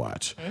things to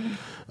watch,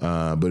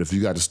 but if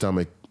you got the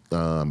stomach,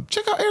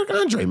 check out Eric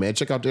Andre, man.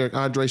 Check out the Eric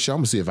Andre show. I'm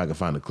going to see if I can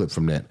find a clip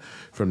from the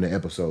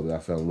episode that I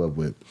fell in love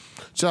with.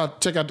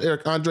 Check out the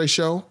Eric Andre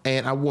show,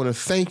 and I want to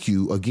thank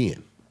you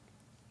again.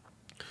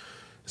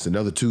 It's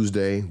another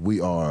Tuesday.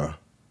 We are...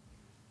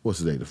 What's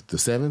the date? The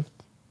 7th?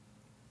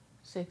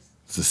 6th.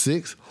 It's the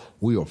 6th.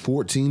 We are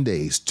 14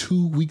 days,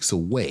 2 weeks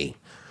away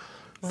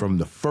from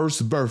the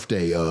first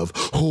birthday of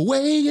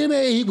Away and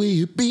May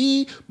We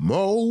Be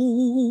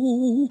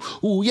Mo.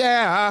 Ooh,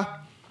 yeah.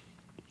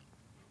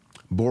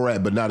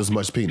 Borat, but not as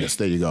much penis.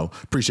 There you go.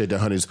 Appreciate that,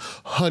 Honey's.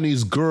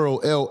 Honey's Girl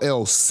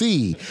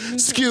LLC.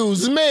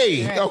 Excuse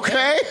me,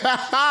 okay?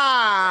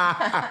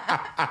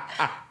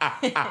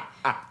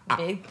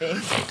 Big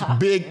things.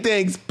 Big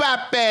things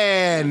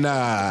poppin'.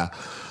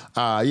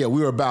 Yeah,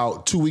 we were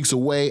about 2 weeks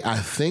away. I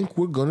think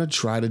we're going to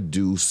try to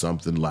do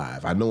something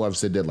live. I know I've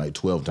said that like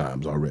 12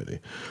 times already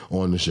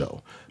on the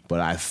show. But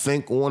I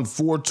think on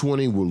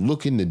 420, we're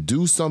looking to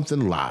do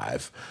something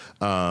live.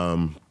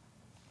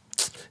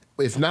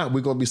 If not,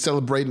 we're going to be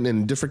celebrating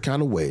in different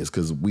kind of ways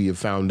because we have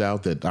found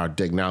out that our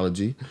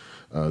technology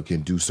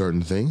can do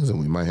certain things, and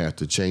we might have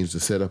to change the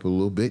setup a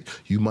little bit.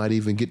 You might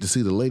even get to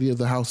see the lady of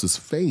the house's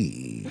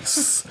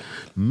face.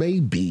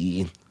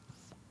 Maybe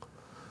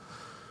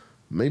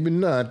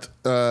not,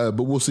 but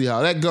we'll see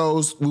how that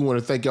goes. We want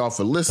to thank y'all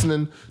for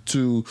listening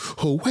to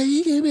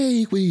Away and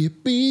Make We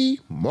Be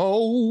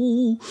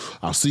Mo.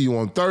 I'll see you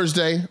on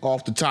Thursday,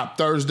 Off the Top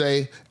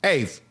Thursday.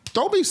 Hey,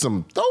 throw me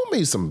some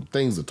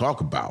things to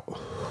talk about.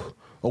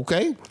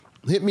 Okay?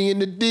 Hit me in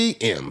the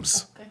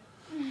DMs.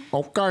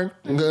 Okay.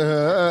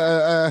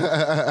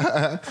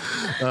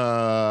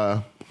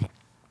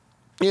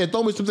 Yeah,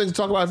 throw me some things to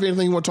talk about. If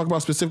anything you want to talk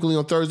about specifically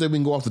on Thursday, we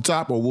can go off the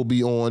top, or we'll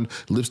be on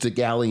Lipstick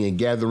Alley and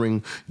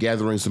gathering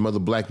some other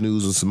black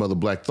news and some other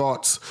black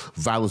thoughts.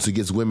 Violence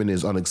against women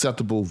is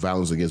unacceptable.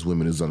 Violence against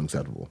women is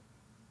unacceptable.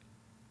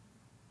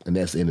 And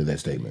that's the end of that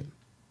statement.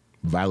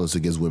 Violence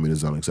against women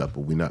is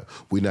unacceptable.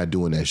 We're not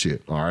doing that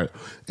shit, all right?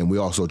 And we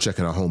also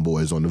checking our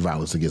homeboys on the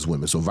violence against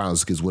women. So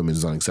violence against women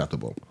is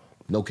unacceptable.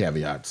 No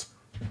caveats.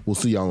 We'll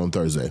see y'all on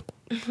Thursday.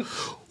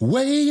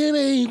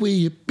 Where will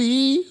you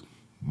be?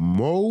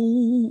 Mo.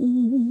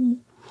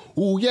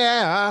 Ooh,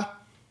 yeah.